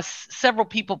I saw several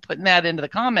people putting that into the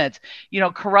comments,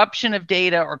 corruption of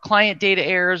data or client data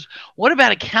errors. What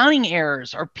about accounting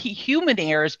errors or human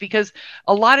errors? Because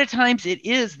a lot of times it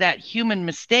is that human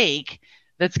mistake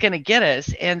that's going to get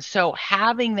us. And so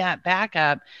having that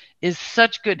backup is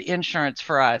such good insurance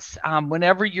for us.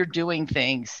 Whenever you're doing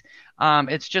things,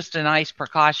 it's just a nice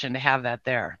precaution to have that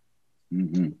there.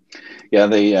 Mm-hmm.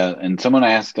 Yeah, and someone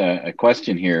asked a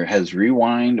question here: has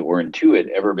Rewind or Intuit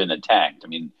ever been attacked? I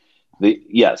mean,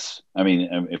 yes. I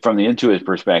mean, from the Intuit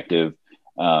perspective,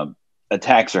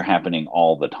 attacks are happening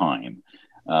all the time.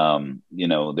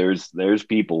 There's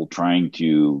people trying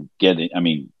to get it. I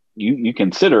mean, you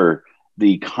consider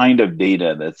the kind of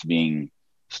data that's being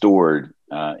stored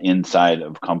inside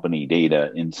of company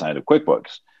data inside of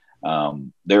QuickBooks.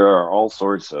 There are all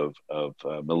sorts of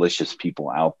malicious people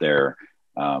out there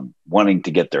wanting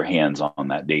to get their hands on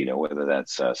that data, whether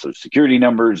that's social security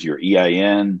numbers, your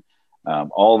EIN,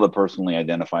 all the personally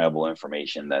identifiable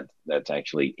information that's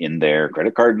actually in there,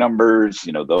 credit card numbers,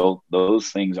 those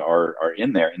things are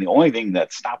in there. And the only thing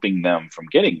that's stopping them from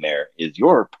getting there is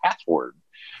your password,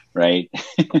 right?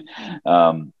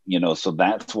 So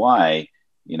that's why,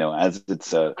 as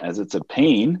it's a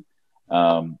pain,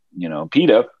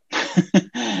 PETA,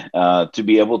 to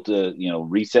be able to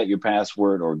reset your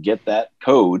password or get that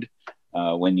code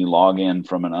when you log in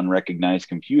from an unrecognized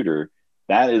computer,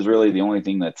 that is really the only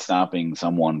thing that's stopping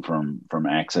someone from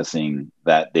accessing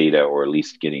that data, or at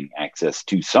least getting access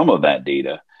to some of that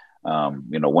data.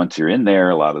 Once you're in there,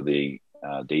 a lot of the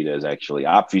data is actually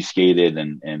obfuscated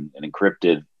and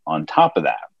encrypted on top of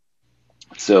that.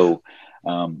 So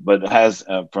but has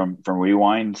from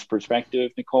Rewind's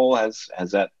perspective, Nicole, has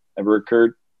that ever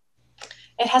occurred?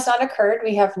 It has not occurred.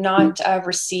 We have not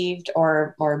received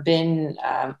or been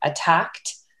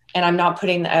attacked. And I'm not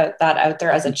putting that out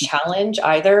there as a challenge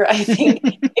either. I think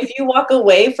if you walk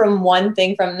away from one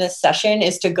thing from this session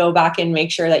is to go back and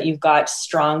make sure that you've got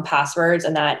strong passwords,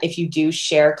 and that if you do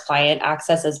share client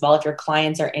access as well, if your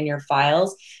clients are in your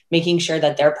files, making sure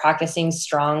that they're practicing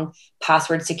strong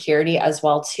password security as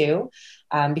well too.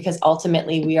 Because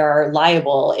ultimately we are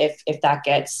liable if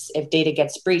data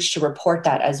gets breached, to report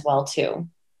that as well too.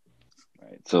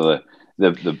 Right. So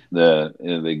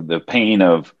the pain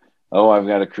of, I've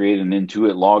got to create an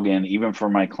Intuit login even for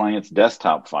my client's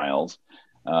desktop files.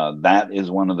 That is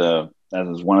one of the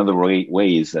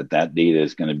ways that data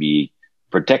is going to be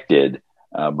protected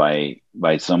by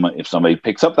someone. If somebody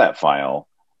picks up that file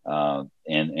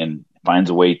and finds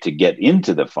a way to get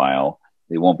into the file,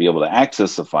 they won't be able to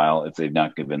access the file if they've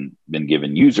not been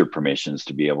given user permissions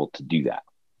to be able to do that.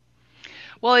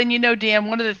 Well, and Dan,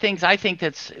 one of the things I think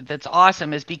that's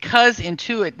awesome is because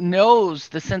Intuit knows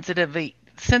the sensitivity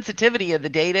of the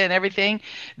data and everything,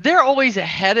 they're always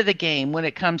ahead of the game when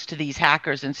it comes to these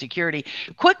hackers and security.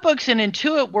 QuickBooks and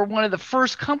Intuit were one of the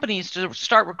first companies to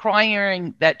start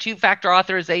requiring that two-factor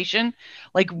authorization,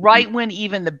 like right when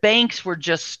even the banks were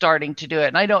just starting to do it.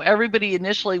 And I know everybody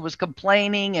initially was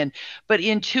complaining, but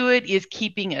Intuit is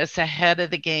keeping us ahead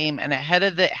of the game and ahead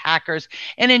of the hackers.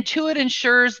 And Intuit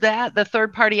ensures that the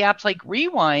third-party apps like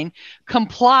Rewind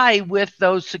comply with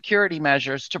those security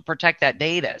measures to protect that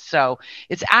data. So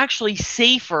it's actually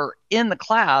safer in the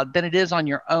cloud than it is on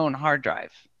your own hard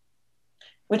drive.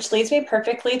 Which leads me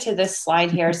perfectly to this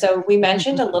slide here. So we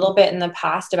mentioned a little bit in the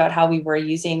past about how we were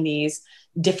using these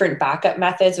different backup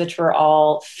methods, which were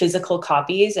all physical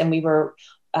copies, and we were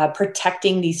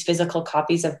protecting these physical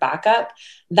copies of backup.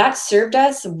 That served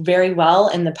us very well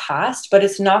in the past, but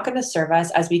it's not going to serve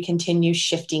us as we continue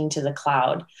shifting to the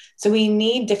cloud. So we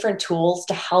need different tools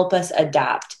to help us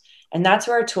adapt. And that's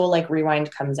where a tool like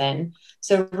Rewind comes in.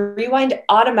 So Rewind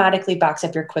automatically backs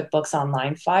up your QuickBooks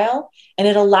Online file, and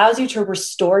it allows you to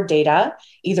restore data,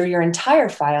 either your entire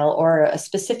file or a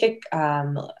specific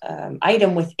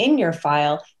item within your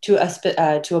file to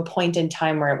a point in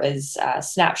time where it was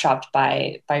snapshotted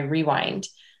by Rewind.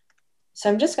 So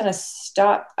I'm just going to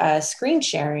stop screen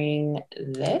sharing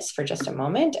this for just a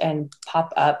moment and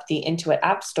pop up the Intuit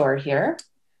App Store here.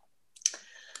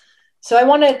 So I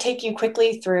want to take you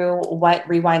quickly through what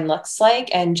Rewind looks like.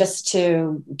 And just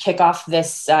to kick off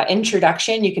this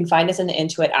introduction, you can find us in the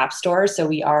Intuit App Store. So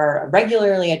we are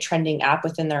regularly a trending app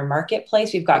within their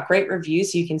marketplace. We've got great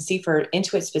reviews. So you can see for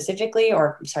Intuit specifically,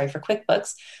 for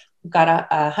QuickBooks, we've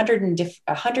got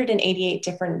 188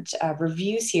 different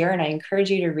reviews here. And I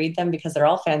encourage you to read them because they're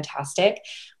all fantastic.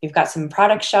 We've got some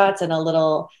product shots and a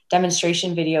little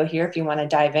demonstration video here if you want to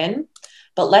dive in.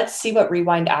 But let's see what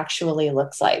Rewind actually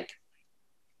looks like.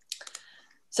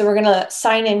 So we're going to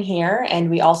sign in here, and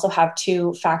we also have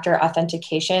two-factor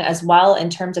authentication as well. In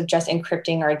terms of just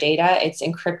encrypting our data, it's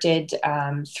encrypted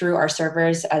through our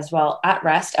servers as well at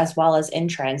rest as well as in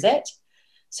transit.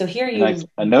 So here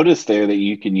I noticed there that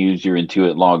you can use your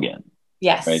Intuit login.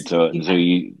 Yes. Right. So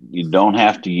you don't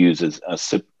have to use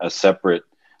a separate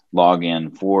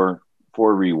login for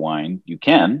Rewind. You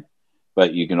can,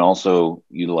 but you can also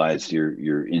utilize your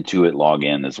Intuit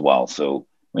login as well. So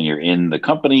when you're in the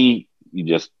company, you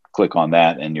just click on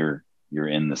that and you're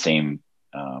in the same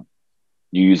you're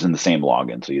using the same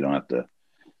login. So you don't have to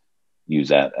use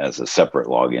that as a separate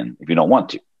login if you don't want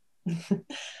to.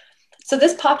 So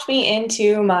this popped me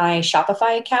into my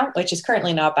Shopify account, which is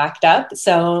currently not backed up.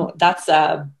 So that's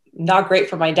not great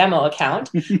for my demo account,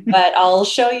 but I'll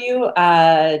show you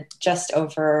just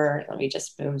over, let me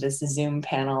just move this Zoom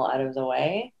panel out of the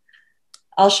way.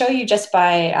 I'll show you just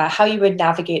by how you would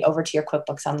navigate over to your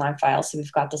QuickBooks Online file. So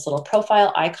we've got this little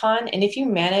profile icon. And if you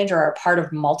manage or are part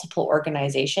of multiple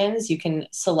organizations, you can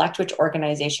select which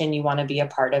organization you want to be a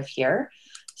part of here.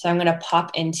 So I'm going to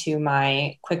pop into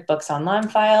my QuickBooks Online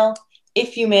file.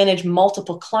 If you manage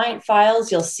multiple client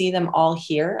files, you'll see them all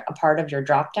here, a part of your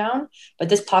dropdown, but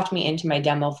this popped me into my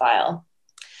demo file.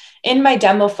 In my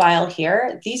demo file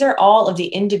here, these are all of the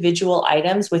individual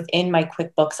items within my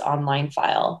QuickBooks Online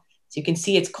file. So you can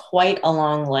see it's quite a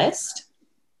long list.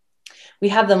 We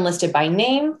have them listed by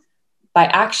name, by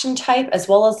action type, as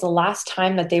well as the last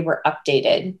time that they were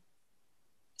updated.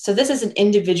 So this is an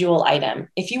individual item.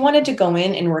 If you wanted to go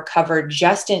in and recover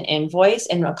just an invoice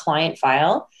in a client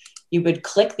file, you would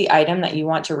click the item that you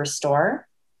want to restore.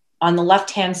 On the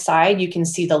left-hand side, you can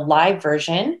see the live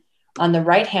version. On the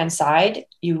right-hand side,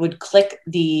 you would click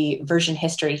the version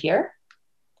history here.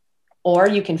 Or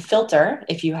you can filter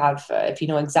if you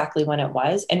know exactly when it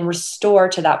was and restore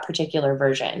to that particular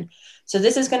version. So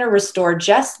this is going to restore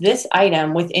just this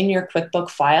item within your QuickBook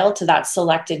file to that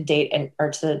selected date or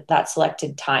to that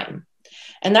selected time.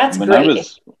 And that's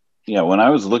great. When I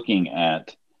was looking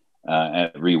at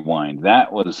Rewind,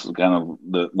 that was kind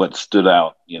of what stood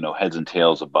out, heads and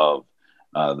tails above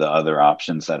the other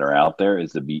options that are out there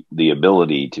is the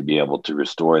ability to be able to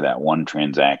restore that one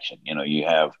transaction. You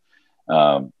have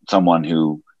someone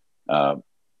who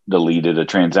deleted a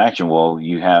transaction. Well,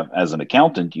 you have, as an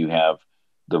accountant, you have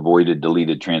the voided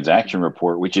deleted transaction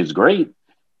report, which is great.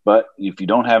 But if you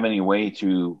don't have any way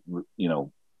to,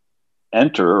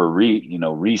 enter or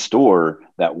restore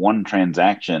that one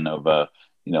transaction of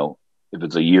if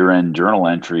it's a year-end journal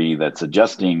entry that's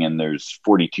adjusting and there's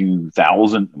 42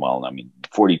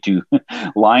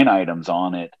 line items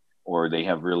on it, or they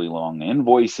have really long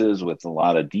invoices with a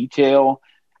lot of detail,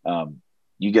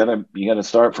 you gotta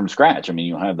start from scratch. I mean,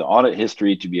 you have the audit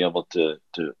history to be able to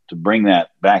bring that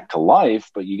back to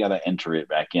life, but you got to enter it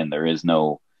back in. There is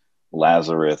no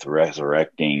Lazarus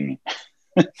resurrecting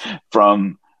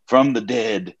from the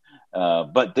dead,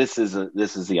 but this is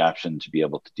the option to be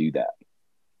able to do that.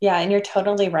 Yeah, and you're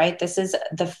totally right. This is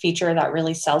the feature that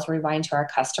really sells Rewind to our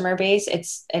customer base.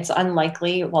 It's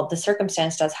unlikely. Well, the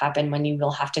circumstance does happen when you will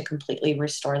have to completely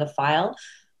restore the file.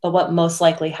 But what most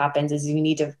likely happens is you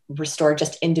need to restore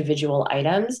just individual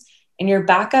items, and your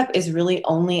backup is really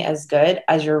only as good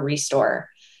as your restore.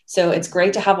 So it's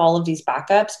great to have all of these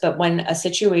backups, but when a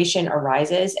situation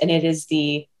arises and it is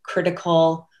the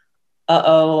critical,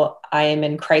 I am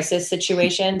in crisis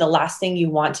situation, the last thing you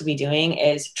want to be doing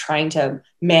is trying to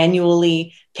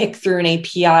manually pick through an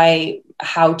API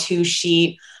how-to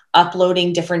sheet,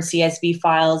 uploading different CSV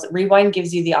files. Rewind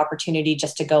gives you the opportunity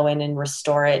just to go in and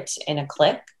restore it in a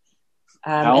click.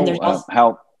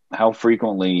 How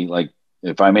frequently, like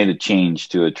if I made a change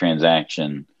to a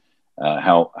transaction,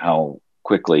 how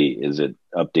quickly is it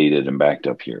updated and backed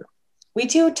up here? We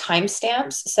do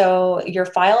timestamps. So your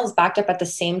file is backed up at the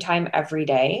same time every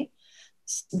day.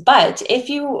 But if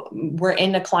you were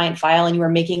in a client file and you were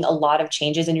making a lot of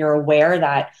changes and you're aware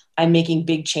that I'm making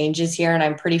big changes here and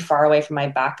I'm pretty far away from my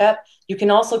backup, you can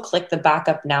also click the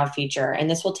backup now feature. And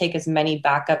this will take as many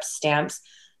backup stamps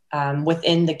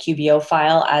within the QBO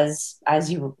file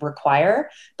as you require.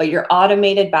 But your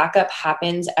automated backup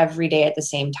happens every day at the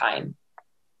same time.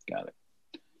 Got it.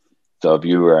 So if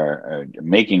you are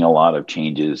making a lot of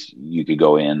changes, you could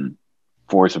go in,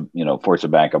 force a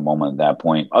backup moment at that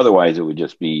point. Otherwise, it would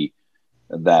just be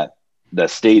that the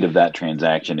state of that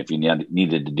transaction. If you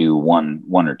needed to do one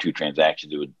or two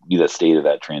transactions, it would be the state of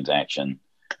that transaction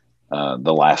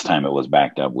the last time it was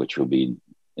backed up, which will be,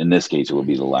 in this case, it will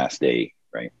be the last day,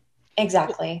 right?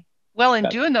 Exactly. Well, and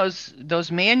doing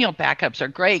those manual backups are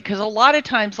great because a lot of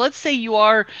times, let's say you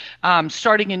are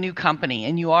starting a new company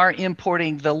and you are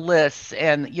importing the lists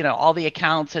and all the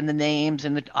accounts and the names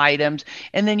and the items,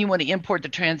 and then you want to import the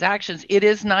transactions. It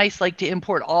is nice, like, to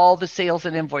import all the sales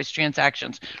and invoice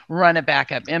transactions, run a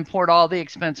backup, import all the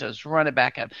expenses, run a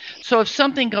backup. So if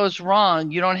something goes wrong,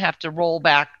 you don't have to roll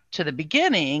back to the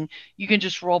beginning. You can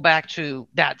just roll back to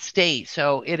that state.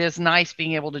 So it is nice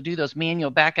being able to do those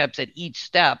manual backups at each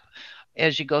step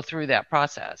as you go through that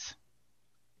process.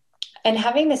 And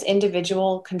having this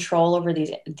individual control over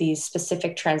these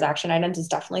specific transaction items is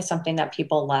definitely something that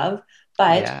people love.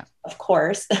 But of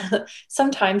course,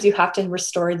 sometimes you have to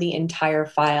restore the entire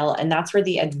file, and that's where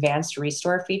the advanced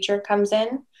restore feature comes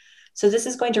in. So this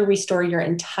is going to restore your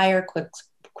entire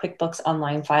QuickBooks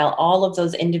Online file, all of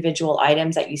those individual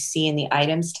items that you see in the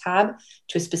items tab,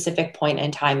 to a specific point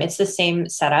in time. It's the same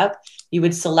setup. You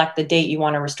would select the date you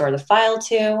want to restore the file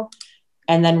to,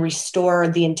 and then restore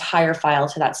the entire file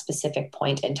to that specific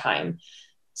point in time.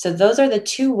 So those are the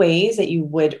two ways that you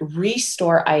would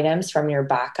restore items from your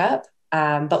backup.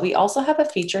 But we also have a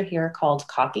feature here called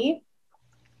Copy.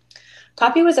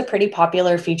 Copy was a pretty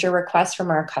popular feature request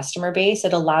from our customer base.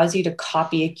 It allows you to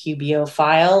copy a QBO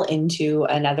file into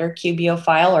another QBO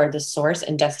file, or the source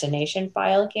and destination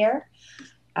file here.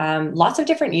 Lots of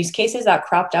different use cases that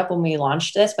cropped up when we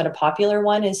launched this, but a popular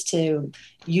one is to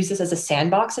use this as a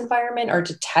sandbox environment or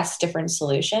to test different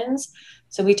solutions.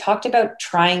 So we talked about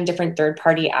trying different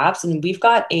third-party apps, and we've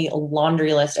got a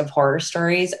laundry list of horror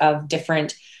stories of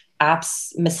different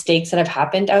apps mistakes that have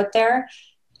happened out there.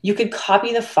 You could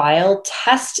copy the file,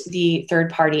 test the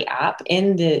third-party app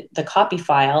in the copy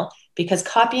file, because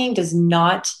copying does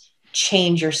not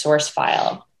change your source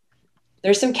file.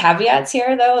 There's some caveats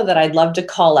here, though, that I'd love to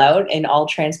call out in all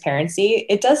transparency.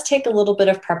 It does take a little bit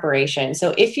of preparation.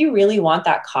 So if you really want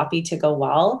that copy to go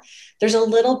well, there's a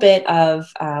little bit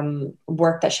of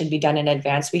work that should be done in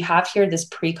advance. We have here this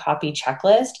pre-copy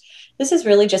checklist. This is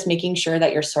really just making sure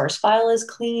that your source file is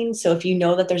clean. So if you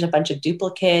know that there's a bunch of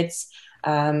duplicates,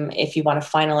 if you want to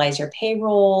finalize your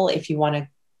payroll, if you want to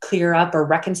clear up or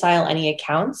reconcile any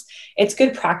accounts, it's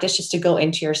good practice just to go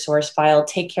into your source file,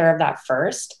 take care of that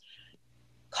first.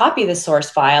 Copy the source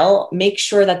file, make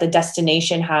sure that the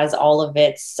destination has all of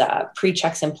its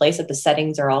pre-checks in place, that the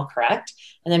settings are all correct,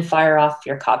 and then fire off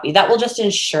your copy. That will just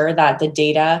ensure that the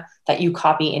data that you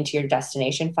copy into your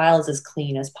destination file is as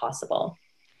clean as possible.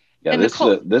 Yeah,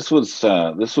 this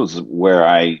was where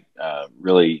I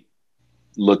really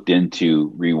looked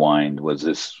into Rewind, was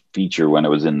this feature when it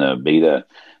was in the beta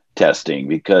testing,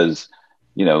 because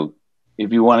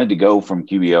if you wanted to go from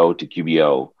QBO to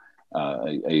QBO,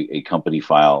 a company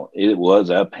file, it was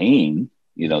a pain,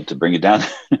 to bring it down,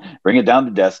 bring it down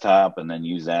to desktop, and then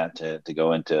use that to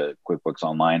go into QuickBooks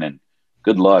Online. And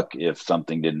good luck if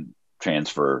something didn't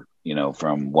transfer,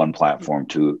 from one platform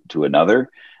to another.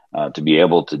 To be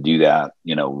able to do that,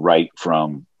 right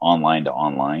from online to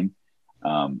online,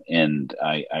 and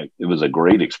it was a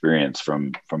great experience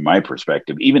from my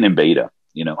perspective, even in beta.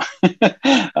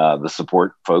 The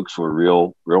support folks were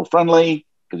real friendly,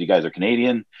 because you guys are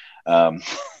Canadian.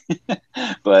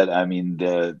 But I mean,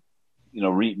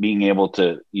 being able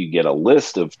to, you get a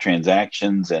list of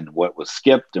transactions and what was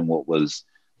skipped and what was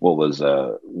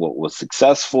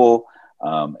successful,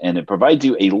 and it provides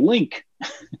you a link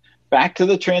back to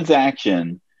the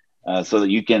transaction, so that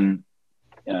you can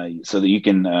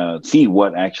see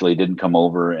what actually didn't come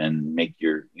over, and make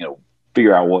your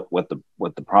figure out what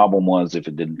the problem was if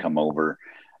it didn't come over.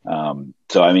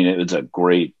 So I mean, it was a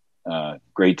great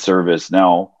service.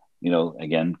 Now,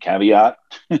 again, caveat,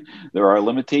 there are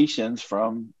limitations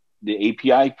from the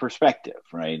API perspective,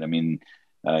 right? I mean,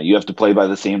 you have to play by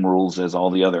the same rules as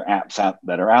all the other apps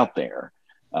that are out there.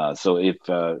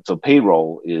 So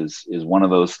payroll is one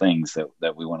of those things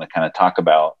that we want to kind of talk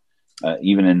about,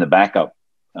 even in the backup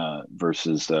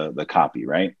versus the copy,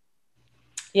 right?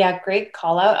 Yeah, great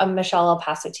call out. Michelle, I'll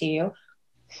pass it to you.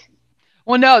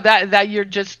 Well, no, that you're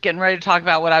just getting ready to talk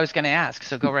about what I was going to ask.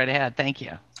 So go right ahead. Thank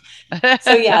you.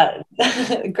 So yeah,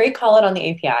 great call out on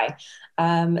the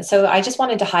API. So I just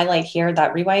wanted to highlight here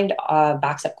that Rewind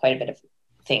backs up quite a bit of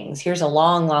things. Here's a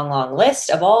long list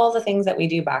of all the things that we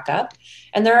do back up.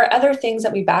 And there are other things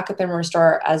that we back up and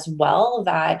restore as well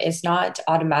that is not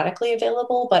automatically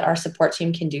available, but our support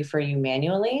team can do for you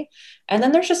manually. And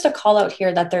then there's just a call out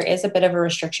here that there is a bit of a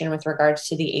restriction with regards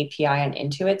to the API on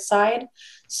Intuit side.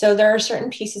 So there are certain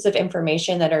pieces of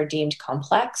information that are deemed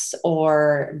complex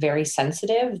or very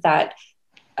sensitive that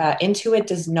Intuit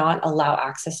does not allow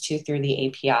access to through the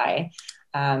API.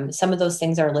 Some of those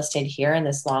things are listed here in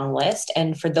this long list.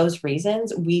 And for those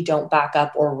reasons, we don't back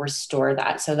up or restore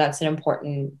that. So that's an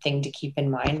important thing to keep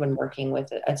in mind when working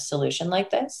with a solution like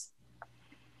this.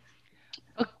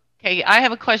 Okay, I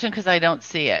have a question because I don't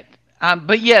see it.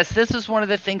 But yes, this is one of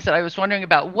the things that I was wondering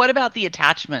about. What about the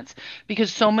attachments?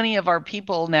 Because so many of our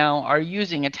people now are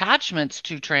using attachments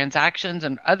to transactions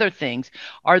and other things.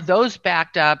 Are those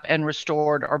backed up and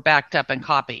restored, or backed up and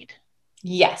copied?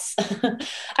 Yes.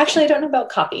 Actually, I don't know about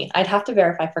copy. I'd have to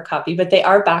verify for copy, but they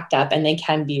are backed up and they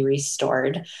can be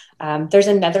restored. There's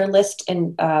another list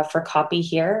for copy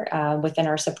here within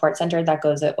our support center that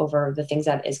goes over the things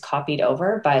that is copied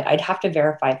over, but I'd have to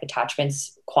verify if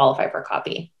attachments qualify for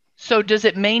copy. So does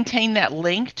it maintain that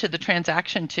link to the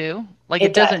transaction too? Like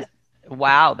It doesn't. does.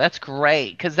 Wow, that's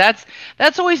great, because that's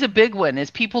always a big one, is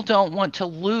people don't want to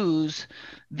lose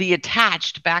the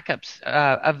attached backups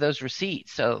of those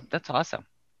receipts. So that's awesome.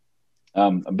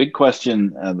 A big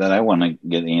question that I want to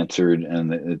get answered,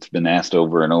 and it's been asked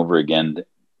over and over again: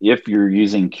 if you're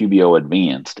using QBO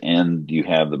Advanced and you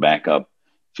have the backup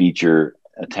feature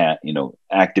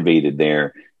activated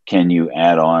there, can you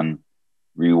add on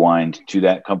Rewind to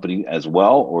that company as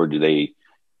well, or do they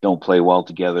don't play well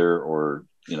together, or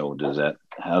how does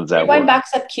that Rewind work?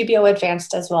 backs up QBO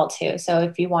Advanced as well too. So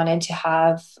if you wanted to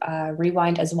have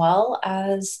Rewind as well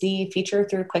as the feature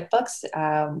through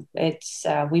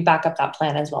QuickBooks, we back up that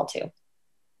plan as well too.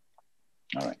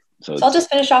 All right. So I'll just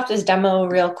finish off this demo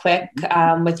real quick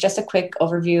with just a quick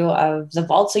overview of the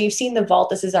vault. So you've seen the vault.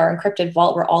 This is our encrypted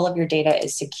vault where all of your data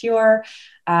is secure.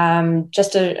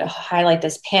 Just to highlight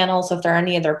this panel, so if there are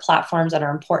any other platforms that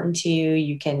are important to you,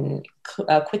 you can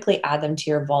quickly add them to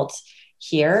your vault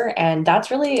here. And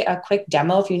that's really a quick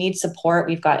demo. If you need support,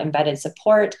 we've got embedded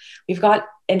support. We've got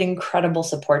an incredible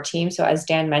support team. So as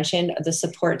Dan mentioned, the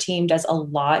support team does a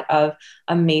lot of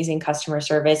amazing customer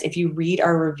service. If you read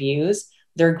our reviews,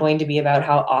 they're going to be about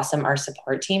how awesome our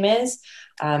support team is.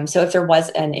 So if there was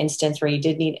an instance where you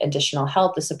did need additional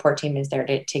help, the support team is there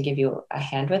to give you a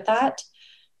hand with that.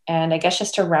 And I guess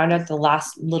just to round out the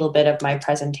last little bit of my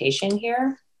presentation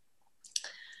here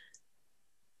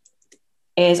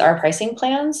is our pricing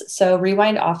plans. So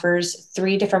Rewind offers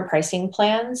 3 different pricing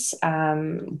plans.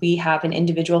 We have an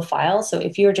individual file. So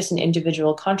if you're just an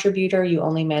individual contributor, you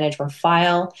only manage one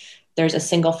file. There's a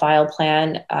single file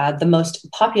plan. The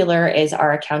most popular is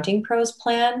our Accounting Pros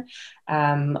plan,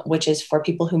 which is for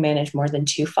people who manage more than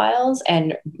 2 files.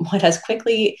 And what has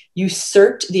quickly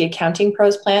usurped the Accounting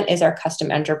Pros plan is our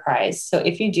Custom Enterprise. So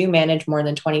if you do manage more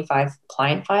than 25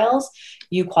 client files,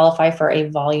 you qualify for a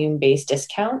volume-based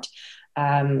discount.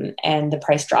 And the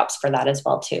price drops for that as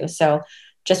well too. So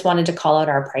just wanted to call out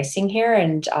our pricing here,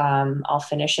 and I'll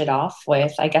finish it off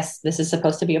with, I guess this is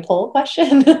supposed to be a poll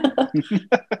question.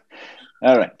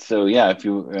 All right. So yeah, if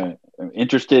you are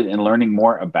interested in learning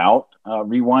more about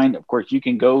Rewind, of course, you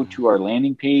can go to our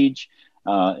landing page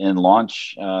and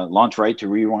launch right to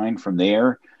Rewind from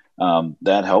there.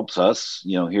 That helps us,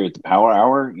 here at the Power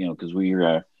Hour, because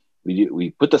we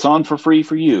put this on for free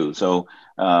for you. So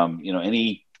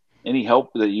any help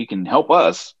that you can help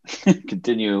us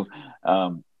continue,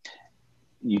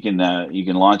 you can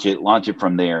launch it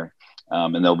from there,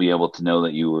 and they'll be able to know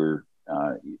that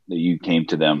that you came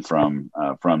to them from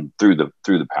through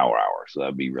the Power Hour. So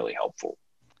that'd be really helpful.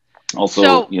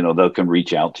 Also, they can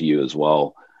reach out to you as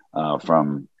well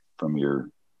from your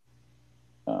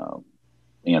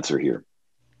answer here.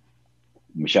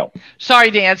 Michelle. Sorry,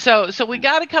 Dan. So we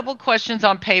got a couple questions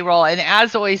on payroll, and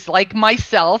as always, like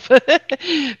myself,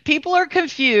 people are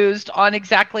confused on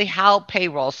exactly how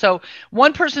payroll. So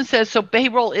one person says, so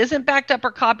payroll isn't backed up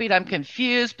or copied. I'm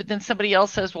confused. But then somebody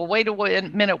else says, well, wait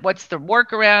a minute, what's the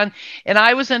workaround? And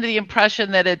I was under the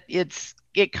impression that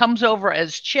it comes over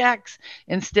as checks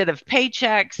instead of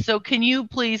paychecks. So can you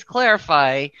please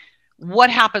clarify what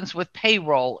happens with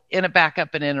payroll in a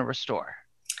backup and in a restore?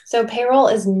 So payroll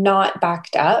is not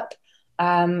backed up.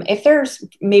 If there's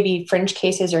maybe fringe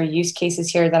cases or use cases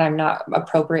here that I'm not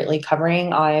appropriately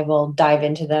covering, I will dive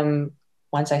into them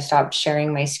once I stop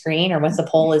sharing my screen or once the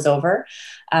poll is over.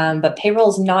 But payroll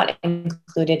is not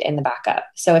included in the backup.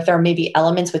 So if there are maybe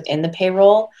elements within the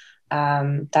payroll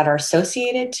that are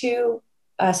associated to,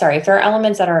 if there are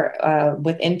elements that are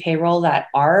within payroll that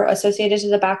are associated to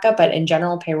the backup, but in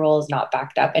general, payroll is not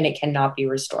backed up and it cannot be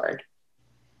restored.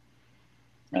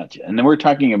 Gotcha. And then we're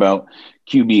talking about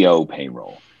QBO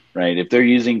payroll, right? If they're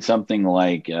using something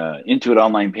like Intuit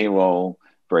Online Payroll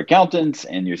for accountants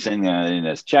and you're sending that in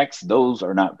as checks, those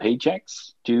are not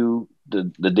paychecks to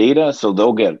the data. So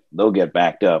they'll get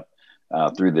backed up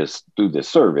through this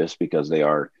service because they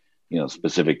are,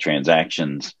 specific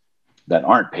transactions that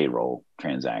aren't payroll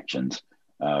transactions.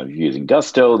 if you're using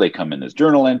Gusto, they come in as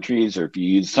journal entries, or if you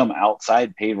use some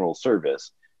outside payroll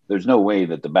service, there's no way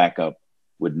that the backup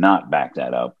would not back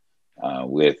that up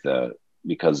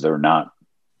because they're not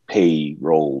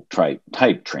payroll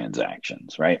type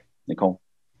transactions, right, Nicole?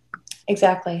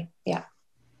 Exactly. Yeah.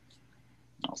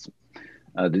 Awesome.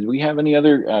 Did we have any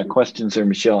other questions there,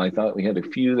 Michelle? I thought we had a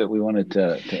few that we wanted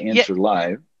to answer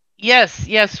live.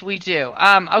 Yes, we do.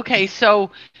 Okay,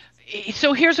 so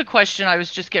here's a question. I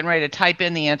was just getting ready to type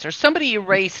in the answer. Somebody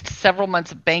erased several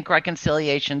months of bank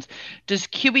reconciliations. Does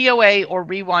QBOA or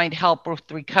Rewind help with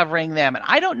recovering them? And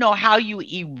I don't know how you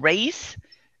erase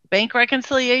bank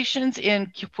reconciliations in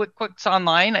QuickBooks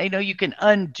Online. I know you can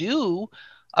undo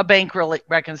a bank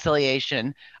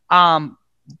reconciliation.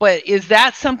 But is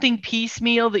that something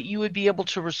piecemeal that you would be able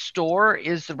to restore?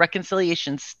 Is the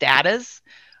reconciliation status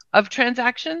of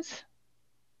transactions?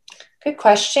 Good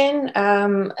question.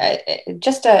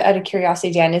 Just out of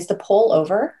curiosity, Dan, is the poll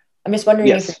over? I'm just wondering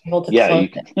if you're able to close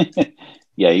it.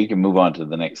 Yeah, you can move on to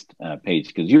the next page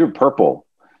because you're purple.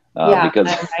 Because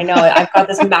I know I've got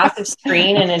this massive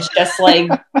screen and it's just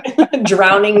like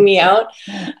drowning me out.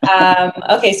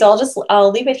 Okay, so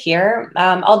I'll leave it here.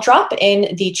 I'll drop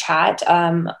in the chat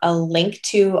a link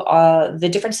to the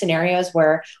different scenarios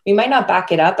where we might not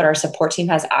back it up, but our support team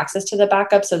has access to the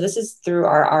backup. So this is through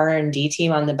our R&D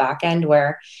team on the back end,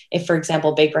 where if, for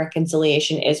example, bank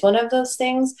reconciliation is one of those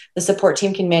things, the support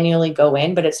team can manually go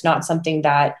in, but it's not something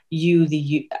that you,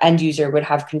 the end user, would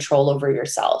have control over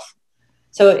yourself.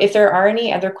 So if there are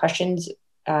any other questions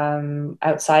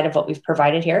outside of what we've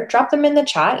provided here, drop them in the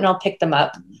chat and I'll pick them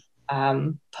up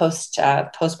post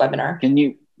webinar.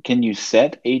 Can you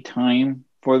set a time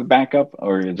for the backup,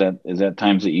 or is that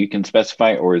times that you can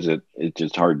specify, or is it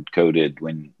just hard coded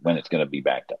when it's going to be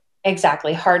backed up?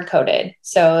 Exactly, hard coded.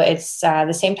 So it's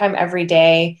the same time every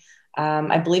day.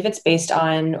 I believe it's based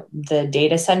on the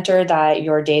data center that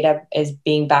your data is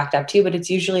being backed up to, but it's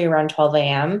usually around 12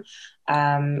 a.m.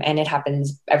 And it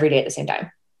happens every day at the same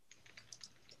time.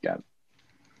 Got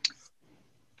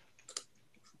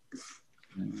it.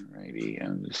 All righty.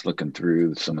 I'm just looking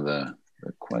through some of the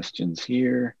questions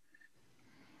here.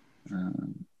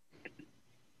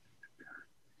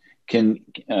 Can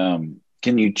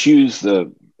you choose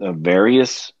the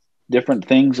various different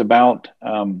things about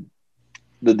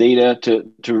the data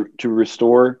to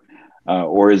restore,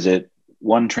 or is it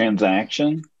one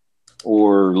transaction?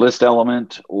 Or list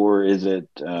element, or is it?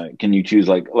 Can you choose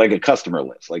like a customer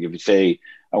list? Like if you say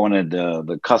I wanted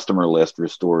the customer list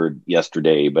restored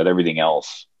yesterday, but everything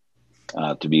else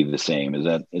to be the same,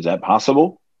 is that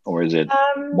possible, or is it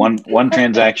one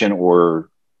transaction? Or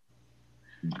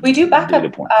we do back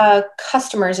up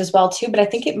customers as well too, but I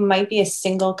think it might be a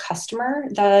single customer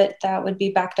that would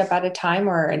be backed up at a time,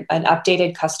 or an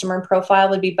updated customer profile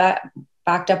would be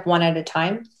backed up one at a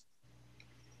time.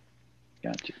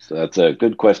 Gotcha. So that's a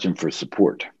good question for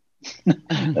support.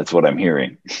 That's what I'm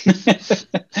hearing.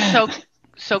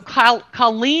 So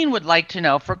Colleen would like to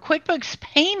know, for QuickBooks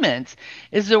payments,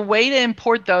 is there a way to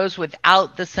import those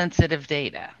without the sensitive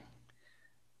data?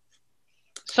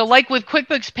 So like with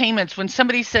QuickBooks payments, when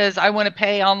somebody says, I want to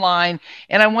pay online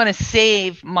and I want to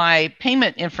save my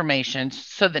payment information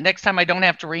so that next time I don't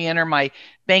have to re-enter my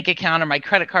bank account or my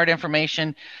credit card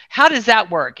information, how does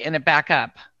that work in a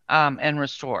backup and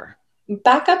restore?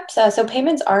 Backups, so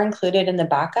payments are included in the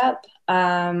backup,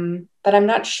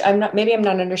 but maybe I'm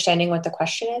not understanding what the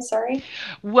question is, sorry.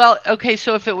 Well, okay,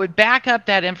 so if it would back up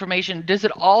that information, does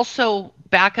it also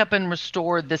back up and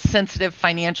restore the sensitive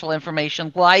financial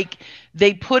information, like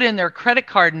they put in their credit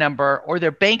card number or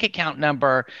their bank account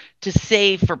number to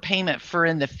save for payment for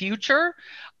in the future?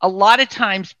 A lot of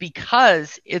times,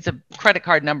 because it's a credit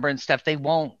card number and stuff, they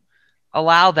won't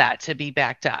allow that to be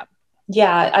backed up.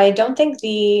 Yeah, I don't think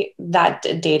that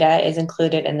data is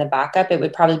included in the backup. It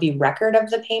would probably be record of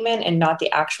the payment and not the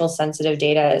actual sensitive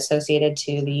data associated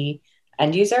to the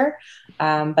end user.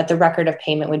 But the record of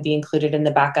payment would be included in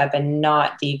the backup and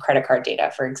not the credit card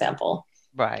data, for example.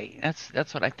 Right.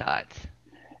 That's what I thought.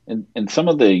 And some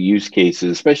of the use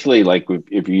cases, especially like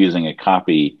if you're using a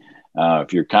copy,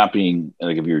 if you're copying,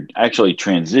 like if you're actually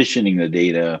transitioning the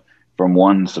data from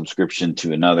one subscription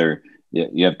to another,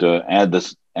 you have to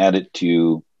add it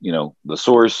to, the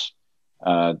source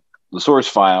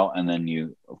file, and then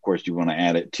you want to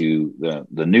add it to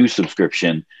the new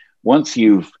subscription. Once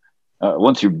you're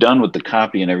done with the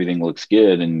copy and everything looks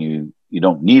good, and you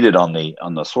don't need it on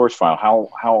the source file,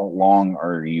 how long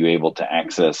are you able to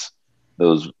access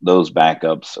those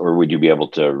backups, or would you be able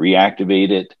to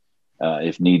reactivate it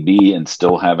if need be and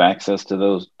still have access to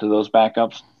those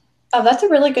backups? Oh, that's a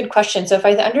really good question. So if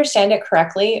I understand it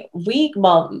correctly,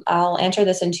 I'll answer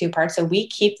this in two parts. So we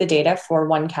keep the data for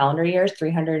 1 calendar year,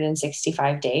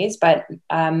 365 days, but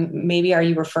maybe are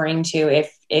you referring to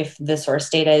if the source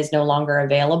data is no longer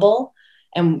available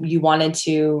and you wanted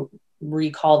to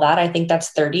recall that? I think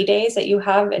that's 30 days that you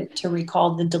have to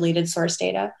recall the deleted source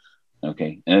data.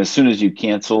 Okay. And as soon as you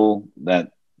cancel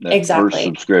that exactly. first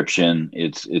subscription,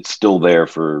 it's still there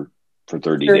for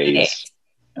 30 days.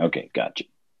 Okay, gotcha.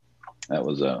 That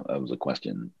was a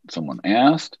question someone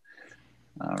asked.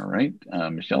 All right,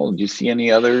 Michelle, do you see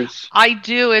any others? I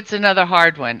do. It's another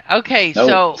hard one. Okay,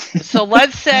 nope. so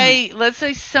let's say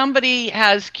somebody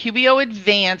has QBO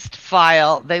Advanced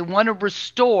file they want to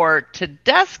restore to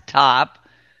desktop.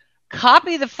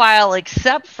 Copy the file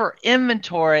except for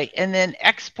inventory and then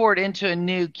export into a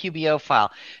new QBO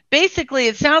file. Basically,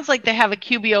 it sounds like they have a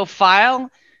QBO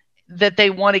file that they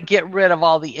want to get rid of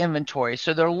all the inventory.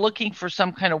 So they're looking for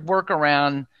some kind of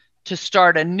workaround to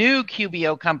start a new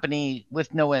QBO company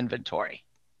with no inventory.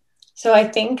 So I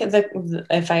think that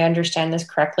if I understand this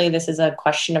correctly, this is a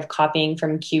question of copying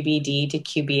from QBD to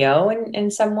QBO in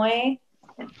some way.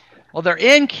 Well, they're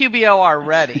in QBO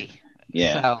already.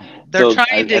 Yeah. So they're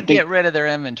trying to get rid of their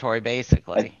inventory,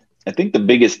 basically. I think the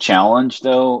biggest challenge,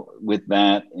 though, with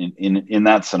that in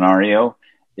that scenario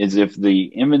is if the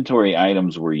inventory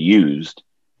items were used,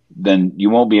 then you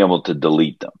won't be able to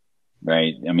delete them,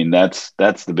 right? I mean, that's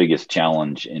the biggest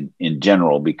challenge in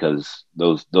general, because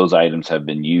those items have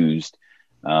been used.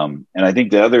 And I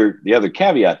think the other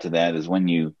caveat to that is when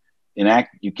you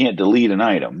can't delete an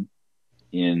item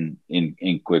in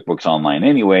QuickBooks Online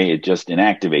anyway. It just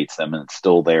inactivates them and it's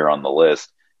still there on the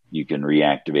list. You can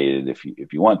reactivate it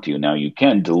if you want to. Now you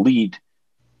can delete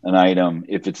an item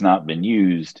if it's not been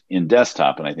used in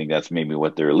desktop, and I think that's maybe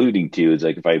what they're alluding to, is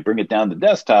like, if I bring it down to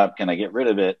desktop, can I get rid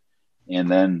of it and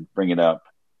then bring it up?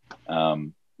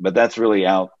 But that's really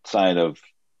outside of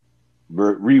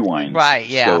Rewind, right?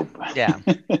 Yeah, scope. Yeah.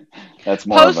 That's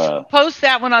more post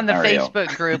that one on the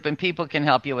Facebook group, and people can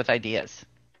help you with ideas.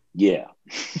 Yeah.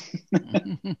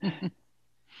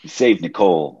 Save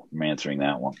Nicole from answering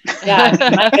that one. Yeah,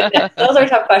 my goodness. Those are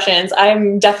tough questions.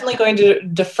 I'm definitely going to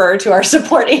defer to our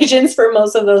support agents for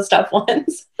most of those tough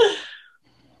ones.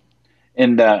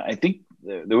 And I think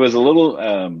there was a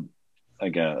little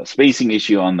like a spacing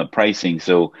issue on the pricing.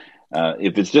 So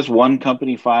if it's just one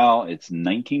company file, it's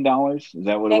 $19. Is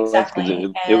that what it was?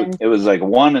 Because it was like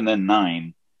 1 and then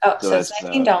 9. Oh, so it's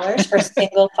 $19 for a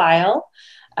single file.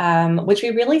 Which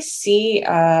we really see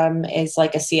is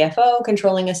like a CFO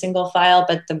controlling a single file,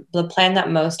 but the plan that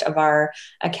most of our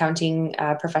accounting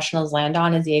professionals land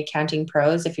on is the accounting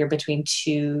pros. If you're between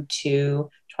 2 to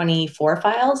 24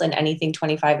 files and anything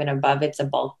 25 and above, it's a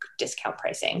bulk discount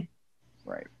pricing.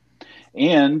 Right.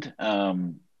 And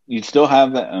you still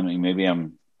have that. I mean, maybe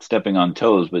I'm stepping on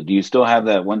toes, but do you still have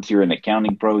that once you're an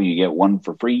accounting pro, you get one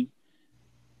for free?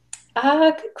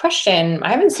 Good question.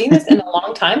 I haven't seen this in a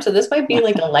long time, so this might be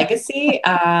like a legacy.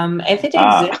 If it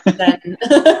exists,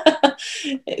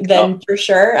 then for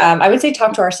sure. I would say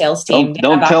talk to our sales team.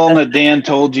 Don't tell them that Dan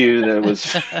told you that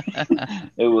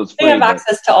it was free. They have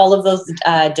access to all of those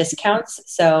discounts.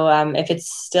 So if it's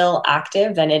still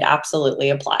active, then it absolutely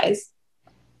applies.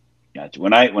 Gotcha.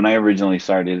 When I originally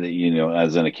started,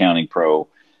 as an accounting pro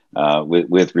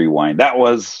with Rewind, that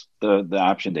was the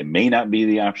option. They may not be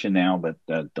the option now, but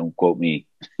don't quote me.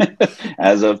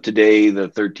 As of today, the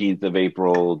 13th of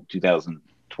April,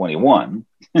 2021,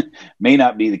 may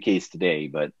not be the case today,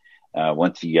 but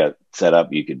once you got set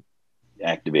up, you could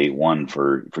activate one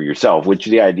for yourself, which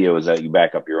the idea was that you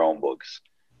back up your own books.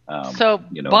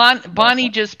 Bonnie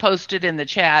just posted in the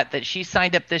chat that she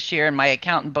signed up this year and my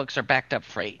accountant books are backed up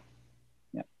free.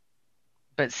 Yeah.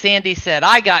 But Sandy said,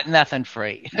 I got nothing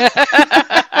free.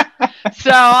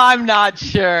 So I'm not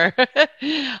sure.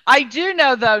 I do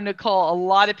know, though, Nicole, a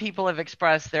lot of people have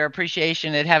expressed their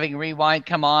appreciation at having Rewind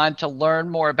come on to learn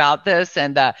more about this.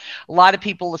 And a lot of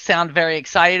people sound very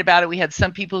excited about it. We had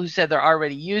some people who said they're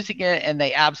already using it and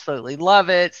they absolutely love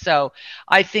it. So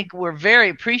I think we're very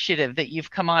appreciative that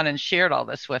you've come on and shared all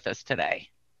this with us today.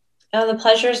 Oh, the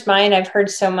pleasure's mine. I've heard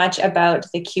so much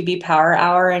about the QB Power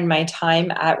Hour in my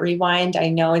time at Rewind. I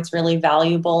know it's really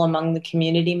valuable among the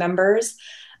community members.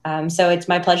 So it's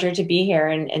my pleasure to be here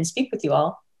and speak with you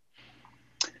all.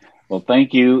 Well,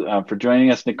 thank you for joining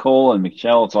us, Nicole and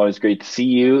Michelle. It's always great to see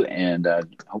you. And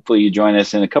hopefully you join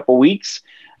us in a couple weeks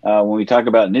when we talk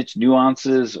about niche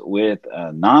nuances with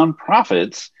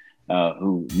nonprofits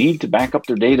who need to back up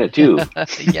their data too.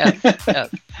 Yes.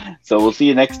 So we'll see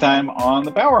you next time on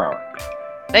the Power Hour.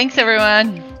 Thanks,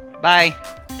 everyone. Bye.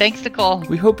 Thanks, Nicole.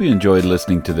 We hope you enjoyed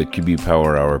listening to the QB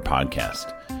Power Hour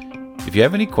podcast. If you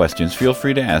have any questions, feel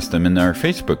free to ask them in our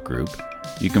Facebook group.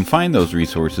 You can find those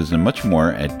resources and much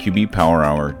more at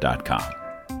qbpowerhour.com.